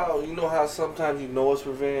sometimes you know it's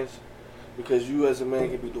revenge? Because you as a man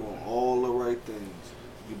can be doing all the right things.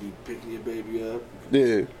 You can be picking your baby up.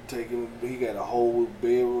 Yeah. He got a whole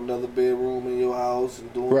bedroom, another bedroom in your house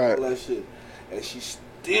and doing right. all that shit. And she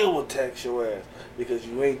still will tax your ass because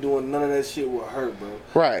you ain't doing none of that shit with her, bro.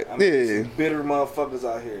 Right. I mean, yeah. some bitter motherfuckers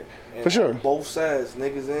out here. And for sure. On both sides,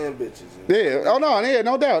 niggas and bitches. Yeah. Oh no. Yeah.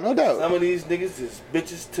 No doubt. No doubt. Some of these niggas is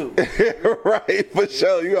bitches too. Right. For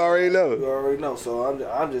sure. You already know. You already know. So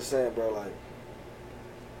I'm just saying, bro. Like,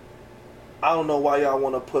 I don't know why y'all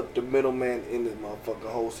want to put the middleman in this motherfucking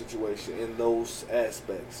whole situation in those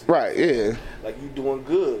aspects. Right, yeah. Like, you doing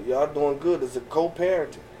good. Y'all doing good. It's a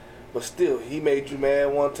co-parenting. But still, he made you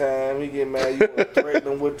mad one time. He get mad. You want to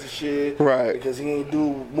threaten him with the shit. Right. Because he ain't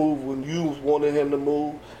move when you wanted him to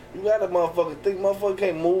move. You got to motherfucker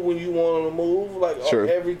can't move when you want him to move. Like, sure.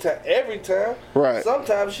 Every time. Right.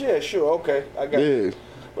 Sometimes, yeah, sure, okay, I got you.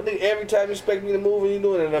 But nigga, every time you expect me to move and you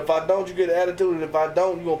do it, and if I don't, you get an attitude, and if I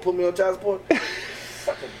don't, you gonna put me on child support?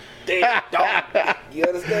 Fucking damn dog. You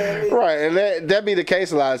understand me? Right, and that be the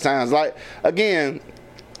case a lot of times. Like, again,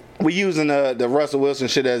 we using the Russell Wilson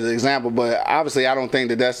shit as an example, but obviously I don't think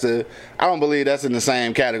I don't believe that's in the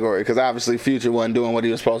same category, because obviously Future wasn't doing what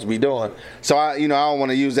he was supposed to be doing. So I don't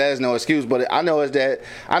want to use that as no excuse, but I know that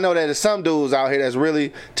there's some dudes out here that's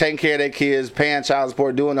really taking care of their kids, paying child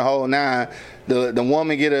support, doing the whole nine. The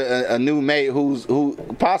woman get a new mate who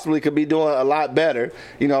possibly could be doing a lot better,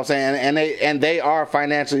 you know what I'm saying, and they are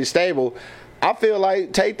financially stable. I feel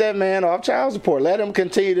like take that man off child support. Let him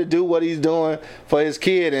continue to do what he's doing for his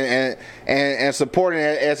kid and supporting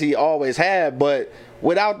it as he always had, but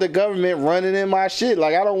without the government running in my shit.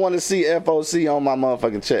 Like, I don't want to see FOC on my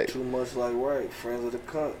motherfucking check. Too much like right, friends of the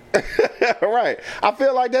cunt. Right. I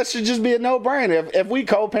feel like that should just be a no-brainer. If we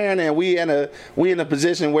co-parent and we in a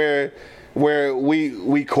position where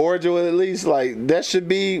we cordial at least, like that should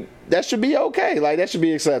be okay. Like that should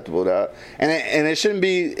be acceptable, dog. And it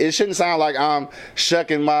shouldn't sound like I'm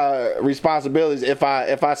shucking my responsibilities if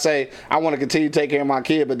I say I want to continue to take care of my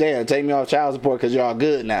kid, but damn, take me off child support because y'all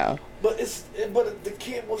good now. But the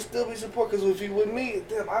kid will still be support, because if he with me,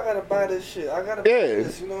 damn, I gotta buy this shit. I gotta buy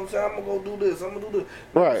this. You know what I'm saying? I'm gonna go do this. I'm gonna do this.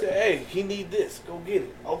 Right. Say, hey, he need this. Go get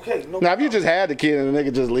it. Okay. No. Now, if you just had the kid and the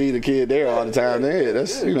nigga just leave the kid there all the time, then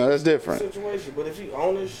that's that's different. Situation. But if he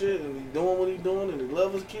own his shit and he doing what he doing and he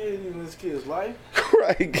love his kid and his kid's life,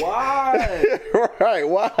 right? Why? Right?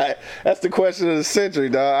 Why? That's the question of the century,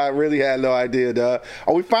 dog. I really had no idea, dog.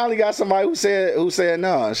 Oh, we finally got somebody who said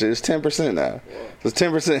no. Shit, it's 10% now. It's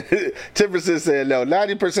 10%. 10% said no.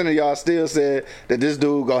 90% of y'all still said that this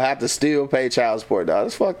dude gonna have to still pay child support, dog.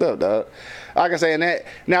 That's fucked up, dog. Like I say, and that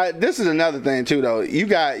now this is another thing too, though. You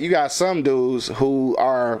got some dudes who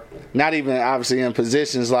are not even obviously in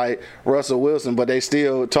positions like Russell Wilson, but they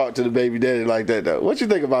still talk to the baby daddy like that, though. What you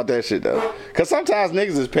think about that shit, though? Because sometimes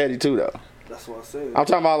niggas is petty too, though. That's what I said. I'm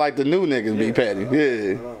talking about like the new niggas be petty.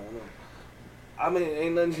 Yeah. I mean,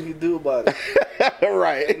 ain't nothing you can do about it.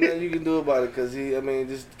 Right. Ain't nothing you can do about it, because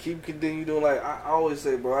just continue doing, like, I always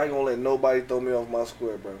say, bro, I ain't gonna let nobody throw me off my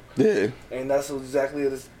square, bro. Yeah. And that's exactly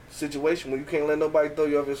the situation. When you can't let nobody throw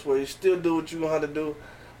you off your square, you still do what you know how to do.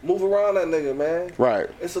 Move around that nigga, man. Right.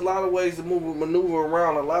 It's a lot of ways to maneuver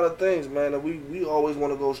around a lot of things, man, that we always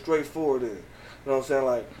want to go straight forward in. You know what I'm saying?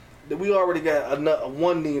 Like, we already got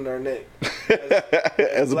one knee in our neck.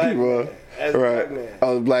 As a people. As a black man.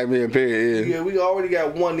 Oh, black man, period. Yeah, we already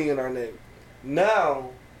got one knee in our neck. Now,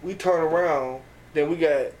 we turn around, then we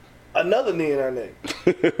got another knee in our neck.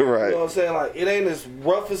 Right. You know what I'm saying? Like, it ain't as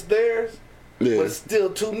rough as theirs, but it's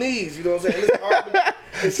still two knees. You know what I'm saying? It's hard to,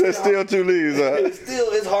 it's still two knees, huh?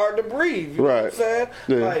 It's hard to breathe. You know what I'm saying?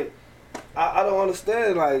 Yeah. Like, I don't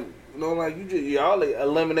understand, like, you know, like y'all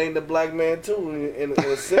eliminating the black man too in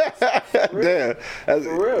a sense. Damn,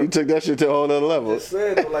 for real. You took that shit to a whole other level. Just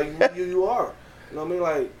saying, like you are. You know what I mean?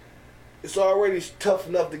 Like, it's already tough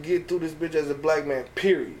enough to get through this bitch as a black man.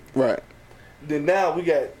 Period. Right. Then now we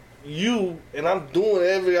got you, and I'm doing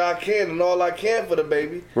everything I can and all I can for the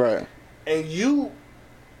baby. Right. And you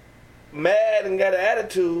mad and got an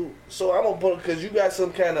attitude, so I'm gonna put, because you got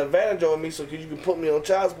some kind of advantage over me, so you can put me on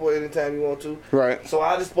child support anytime you want to. Right. So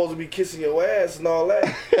I just supposed to be kissing your ass and all that.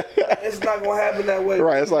 It's not gonna happen that way.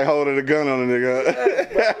 Right. It's like holding a gun on a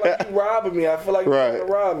nigga. Yeah, like you robbing me. I feel like you're trying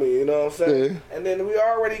to rob me. You know what I'm saying? Yeah. And then we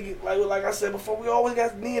already, like I said before, we always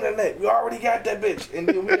got knee in the neck. We already got that bitch, and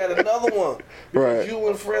then we got another one. Right. You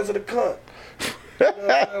and friends of the cunt. You know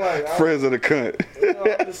what I'm saying? Like, friends of the cunt. You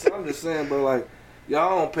know, I'm just saying, bro. Like,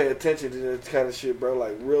 y'all don't pay attention to this kind of shit, bro.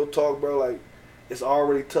 Like, real talk, bro. Like, it's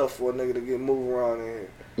already tough for a nigga to get moved around in here.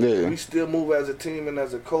 Yeah. We still move as a team and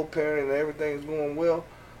as a co-parent and everything's going well.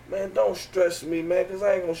 Man, don't stress me, man, because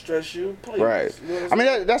I ain't going to stress you. Please. Right. You know I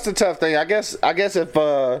mean, that's the tough thing. I guess if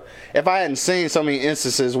I hadn't seen so many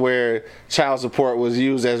instances where child support was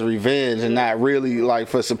used as revenge and not really, like,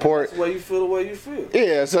 for support. That's the way you feel the way you feel.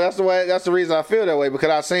 Yeah, so that's the reason I feel that way, because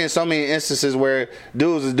I've seen so many instances where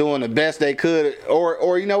dudes is doing the best they could,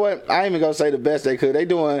 or you know what? I ain't even going to say the best they could. They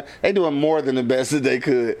doing more than the best that they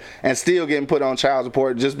could and still getting put on child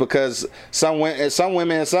support just because some women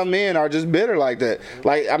and some men are just bitter like that.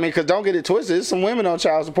 Like, I mean, because don't get it twisted, there's some women on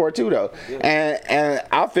child support too, though. Yeah. And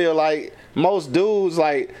I feel like most dudes,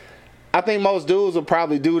 like, I think most dudes will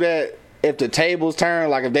probably do that if the tables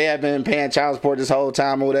turn, like if they have been paying child support this whole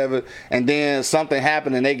time or whatever, and then something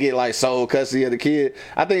happened and they get like sole custody of the kid.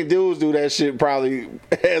 I think dudes do that shit probably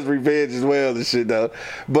as revenge as well and shit though.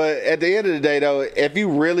 But at the end of the day though, if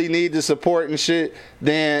you really need the support and shit,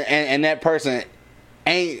 then and that person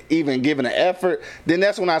ain't even giving an effort, then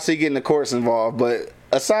that's when I see getting the courts involved. But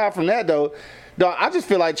aside from that though, dog, I just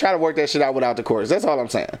feel like try to work that shit out without the courts. That's all I'm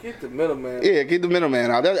saying. Get the middleman. Yeah, get the middleman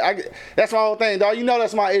out. That's my whole thing, dog. You know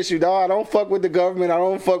that's my issue, dog. I don't fuck with the government. I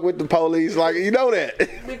don't fuck with the police. Like, you know that.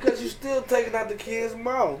 Because you still taking out the kid's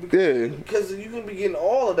mouth. Yeah. Because you can be getting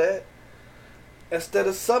all of that instead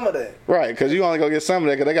of some of that. Right, because you only gonna get some of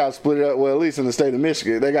that because they got to split it up. Well, at least in the state of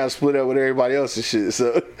Michigan, they got to split up with everybody else's shit.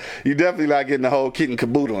 So you definitely not getting the whole kit and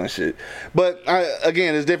caboodle and shit. But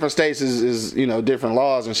again, there's different states is different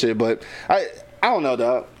laws and shit. But I don't know,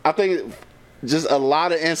 dog. I think just a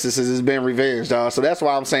lot of instances has been revenge, dog. So that's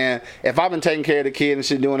why I'm saying if I've been taking care of the kid and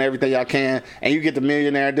shit, doing everything I can, and you get the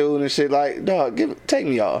millionaire dude and shit, like, dog, take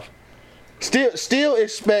me off. Still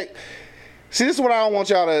expect. See, this is what I don't want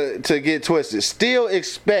y'all to get twisted. Still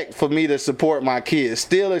expect for me to support my kids.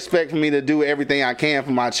 Still expect for me to do everything I can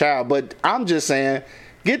for my child. But I'm just saying,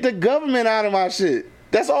 get the government out of my shit.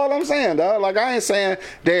 That's all I'm saying, dog. Like, I ain't saying,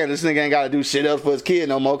 damn, this nigga ain't got to do shit else for his kid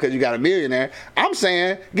no more because you got a millionaire. I'm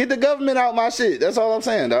saying, get the government out my shit. That's all I'm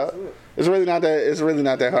saying, dog. It's really not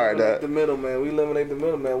that hard, dog. The middleman. We eliminate the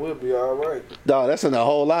middleman, we'll be all right. Dog, that's in a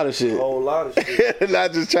whole lot of shit. A whole lot of shit.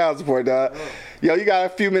 Not just child support, dog. Yo, you got a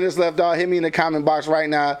few minutes left, dog. Hit me in the comment box right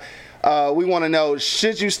now. We want to know,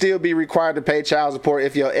 should you still be required to pay child support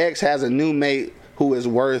if your ex has a new mate who is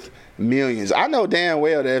worth millions? I know damn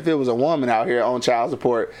well that if it was a woman out here on child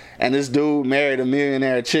support and this dude married a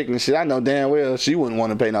millionaire chick and shit, I know damn well she wouldn't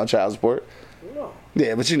want to pay no child support. No.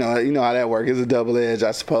 Yeah, but you know how that works. It's a double edge,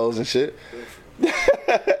 I suppose, and shit.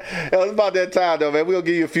 It's about that time though, man. We'll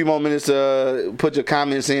give you a few more minutes to put your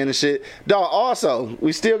comments in and shit. Dog, also,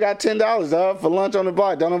 we still got $10, dog, for lunch on the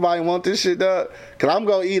block. Don't nobody want this shit, dog? Cause I'm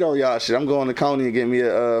gonna eat on y'all shit. I'm going to Coney and get me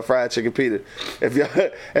a fried chicken pita.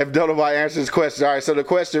 If don't nobody answer this question. All right, so the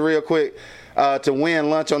question real quick, to win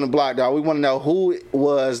lunch on the block, dog, we want to know who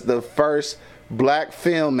was the first black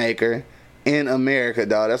filmmaker in America,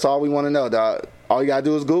 dog. That's all we want to know, dog. All you gotta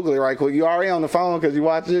do is Google it right quick. You already on the phone because you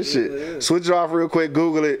watch this shit. Yeah. Switch it off real quick,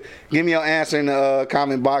 Google it. Give me your answer in the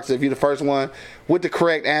comment box. If you're the first one with the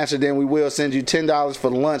correct answer, then we will send you $10 for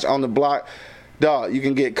the lunch on the block. Dog, you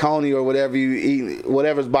can get Coney or whatever you eat,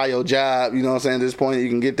 whatever's by your job. You know what I'm saying? At this point, you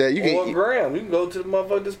can get that. You or a gram. You can go to the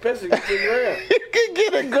motherfucking dispensary and get a gram. You can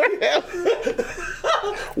get a gram.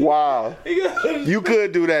 Wow. You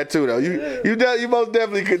could do that too, though. You most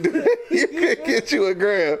definitely could do that. You could get you a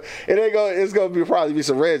gram. It's gonna probably be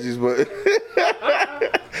some Reggies, but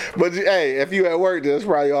but hey, if you at work, that's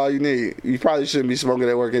probably all you need. You probably shouldn't be smoking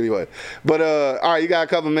at work anyway. But all right, you got a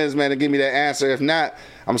couple minutes, man, to give me that answer. If not,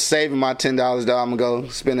 I'm saving my $10, dog. I'm gonna go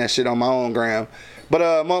spend that shit on my own gram.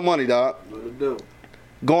 But more money, dog. What it do?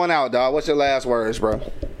 Going out, dog. What's your last words, bro?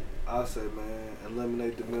 I say, man,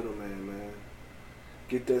 eliminate the middleman, man.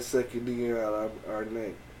 Get that second D out of our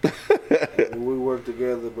neck. When we work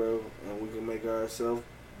together, bro, and we can make ourselves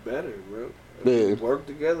better, bro. If we work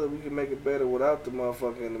together, we can make it better without the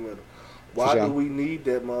motherfucker in the middle. Why do we need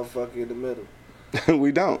that motherfucker in the middle?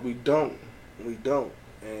 We don't. We don't.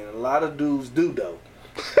 And a lot of dudes do, though.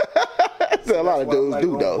 A lot of dudes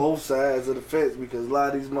do, though. On both sides of the fence, because a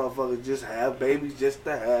lot of these motherfuckers just have babies just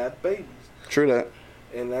to have babies. True that.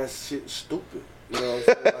 And that shit stupid. You know what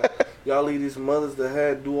I'm saying? Like, y'all leave these mothers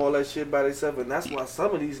that do all that shit by themselves, and that's why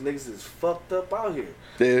some of these niggas is fucked up out here.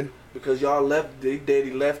 Yeah. Because y'all left, their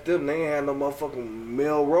daddy left them, they ain't had no motherfucking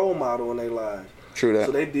male role model in their lives. True that.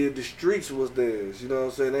 So they did, the streets was theirs. You know what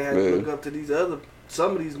I'm saying? They had to look up to these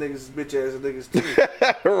some of these niggas is bitch ass niggas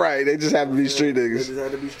too. Right, they just have to be street niggas. They just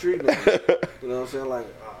have to be street niggas. You know what I'm saying? Like,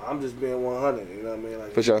 I'm just being 100. You know what I mean?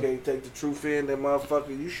 Like, for sure. You can't take the truth in, that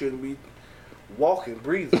motherfucker, you shouldn't be walking,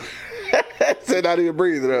 breathing. Said not even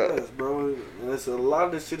breathing up. Yes, bro. And it's a lot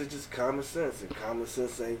of this shit is just common sense, and common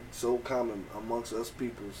sense ain't so common amongst us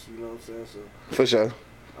peoples. You know what I'm saying? So for sure.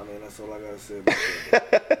 I mean, that's all I gotta say about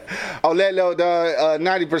that. On that note, dog,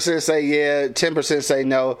 90% say yeah, 10% say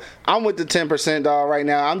no. I'm with the 10%, dog, right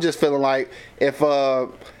now. I'm just feeling like if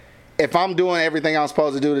I'm doing everything I'm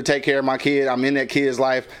supposed to do to take care of my kid, I'm in that kid's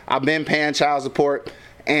life, I've been paying child support,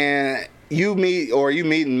 and you meet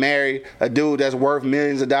and marry a dude that's worth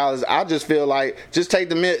millions of dollars, I just feel like just take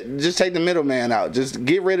the middleman out. Just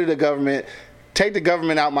get rid of the government. take the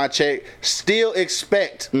government out my check, still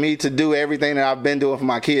expect me to do everything that I've been doing for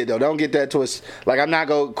my kid, though. Don't get that twisted. Like, I'm not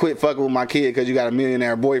going to quit fucking with my kid because you got a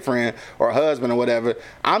millionaire boyfriend or a husband or whatever.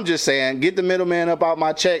 I'm just saying, get the middleman up out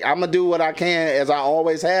my check. I'm going to do what I can, as I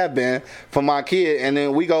always have been, for my kid. And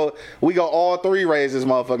then we go all three raise this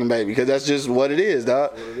motherfucking baby, because that's just what it is,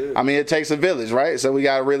 dog. I mean, it takes a village, right? So we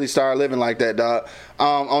got to really start living like that, dog.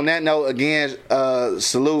 On that note, again,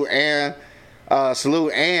 salute and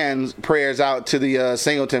prayers out to the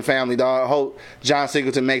Singleton family, dog. I hope John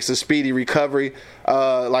Singleton makes a speedy recovery.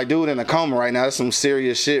 Like, dude in a coma right now. That's some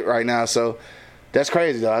serious shit right now. So that's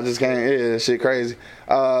crazy, dog. I just can't. Yeah, that shit crazy.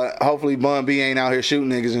 Hopefully Bun B ain't out here shooting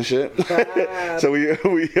niggas and shit. So we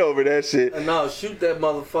over that shit. No, shoot that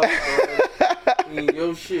motherfucker.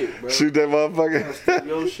 Your shit, bro. Shoot that motherfucker.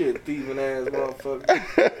 Your shit, thieving ass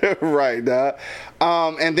motherfucker. Right, dog.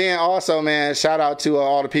 And then also, man, shout out to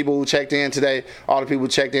all the people who checked in today. All the people who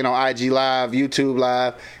checked in on IG Live, YouTube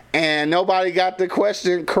Live. And nobody got the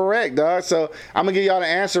question correct, dog. So I'm going to give y'all the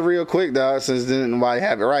answer real quick, dog, since nobody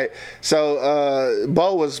have it right. So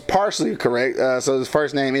Bo was partially correct. So his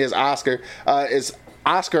first name is Oscar. It's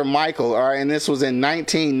Oscar Michael, all right, and this was in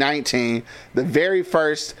 1919, the very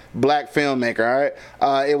first black filmmaker, all right.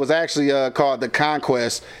 It was actually called The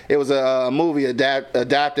Conquest. It was a movie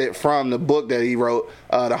adapted from the book that he wrote,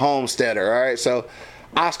 The Homesteader, all right. So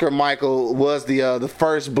Oscar Michael was the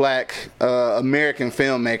first black American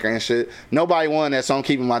filmmaker and shit. Nobody won that, so I'm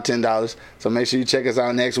keeping my $10. So make sure you check us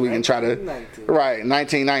out next week and try to. Right,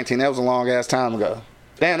 1919. That was a long ass time ago.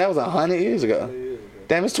 Damn, that was 100 years ago.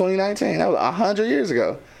 Damn, it's 2019. That was 100 years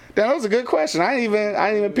ago. Damn, that was a good question. I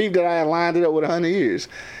didn't even peep that I had lined it up with 100 years.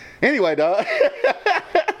 Anyway, dog.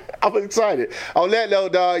 I'm excited. On that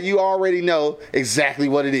note, dog, you already know exactly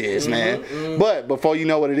what it is, man. But before you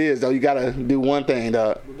know what it is, though, you got to do one thing,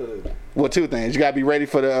 dog. Well, two things. You got to be ready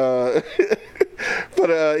for the for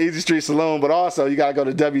the Easy Street Saloon, but also you got to go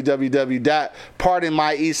to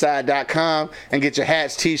www.pardonmyeastside.com and get your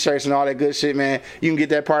hats, t-shirts, and all that good shit, man. You can get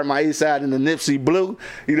that Pardon My Eastside in the Nipsey Blue.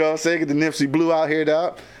 You know what I'm saying? Get the Nipsey Blue out here,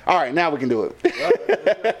 dog. All right, now we can do it.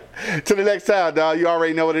 Till the next time, dog, you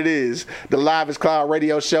already know what it is. The Live is Cloud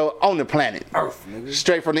radio show on the planet. Earth, nigga.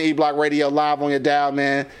 Straight from the E-Block Radio, live on your dial,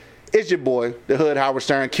 man. It's your boy, the Hood Howard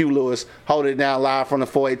Stern, Q Lewis, holding it down live from the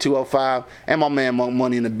 48205, and my man Monk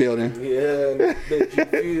Money in the building. Yeah, you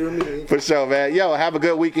feel me? For sure, man. Yo, have a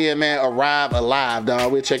good weekend, man. Arrive alive,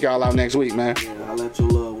 dog. We'll check y'all out next week, man. Yeah, I'll let your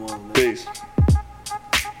loved one, man. Peace.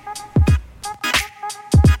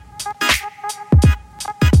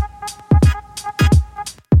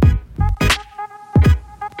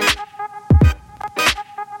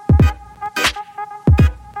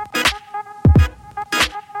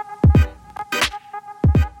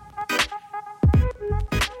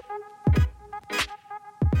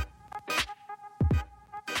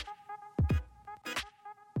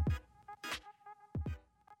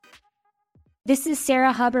 This is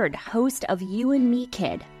Sarah Hubbard, host of You and Me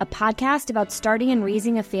Kid, a podcast about starting and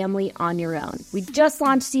raising a family on your own. We just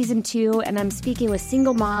launched season 2, and I'm speaking with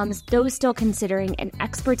single moms, those still considering, and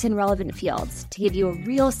experts in relevant fields to give you a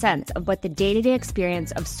real sense of what the day-to-day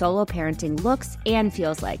experience of solo parenting looks and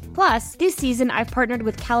feels like. Plus, this season, I've partnered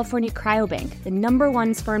with California Cryobank, the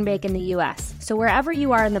 #1 sperm bank in the U.S. So wherever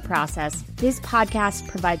you are in the process, this podcast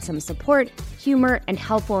provides some support, humor, and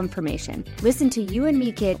helpful information. Listen to You and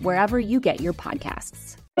Me Kid wherever you get your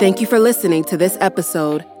podcasts. Thank you for listening to this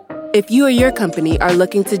episode. If you or your company are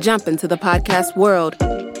looking to jump into the podcast world,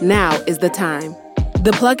 now is the time.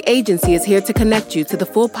 The Plug Agency is here to connect you to the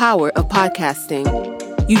full power of podcasting.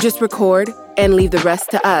 You just record and leave the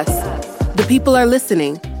rest to us. The people are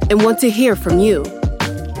listening and want to hear from you.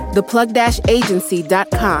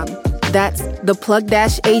 theplug-agency.com. That's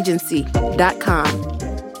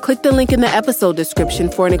theplug-agency.com. Click the link in the episode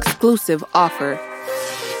description for an exclusive offer.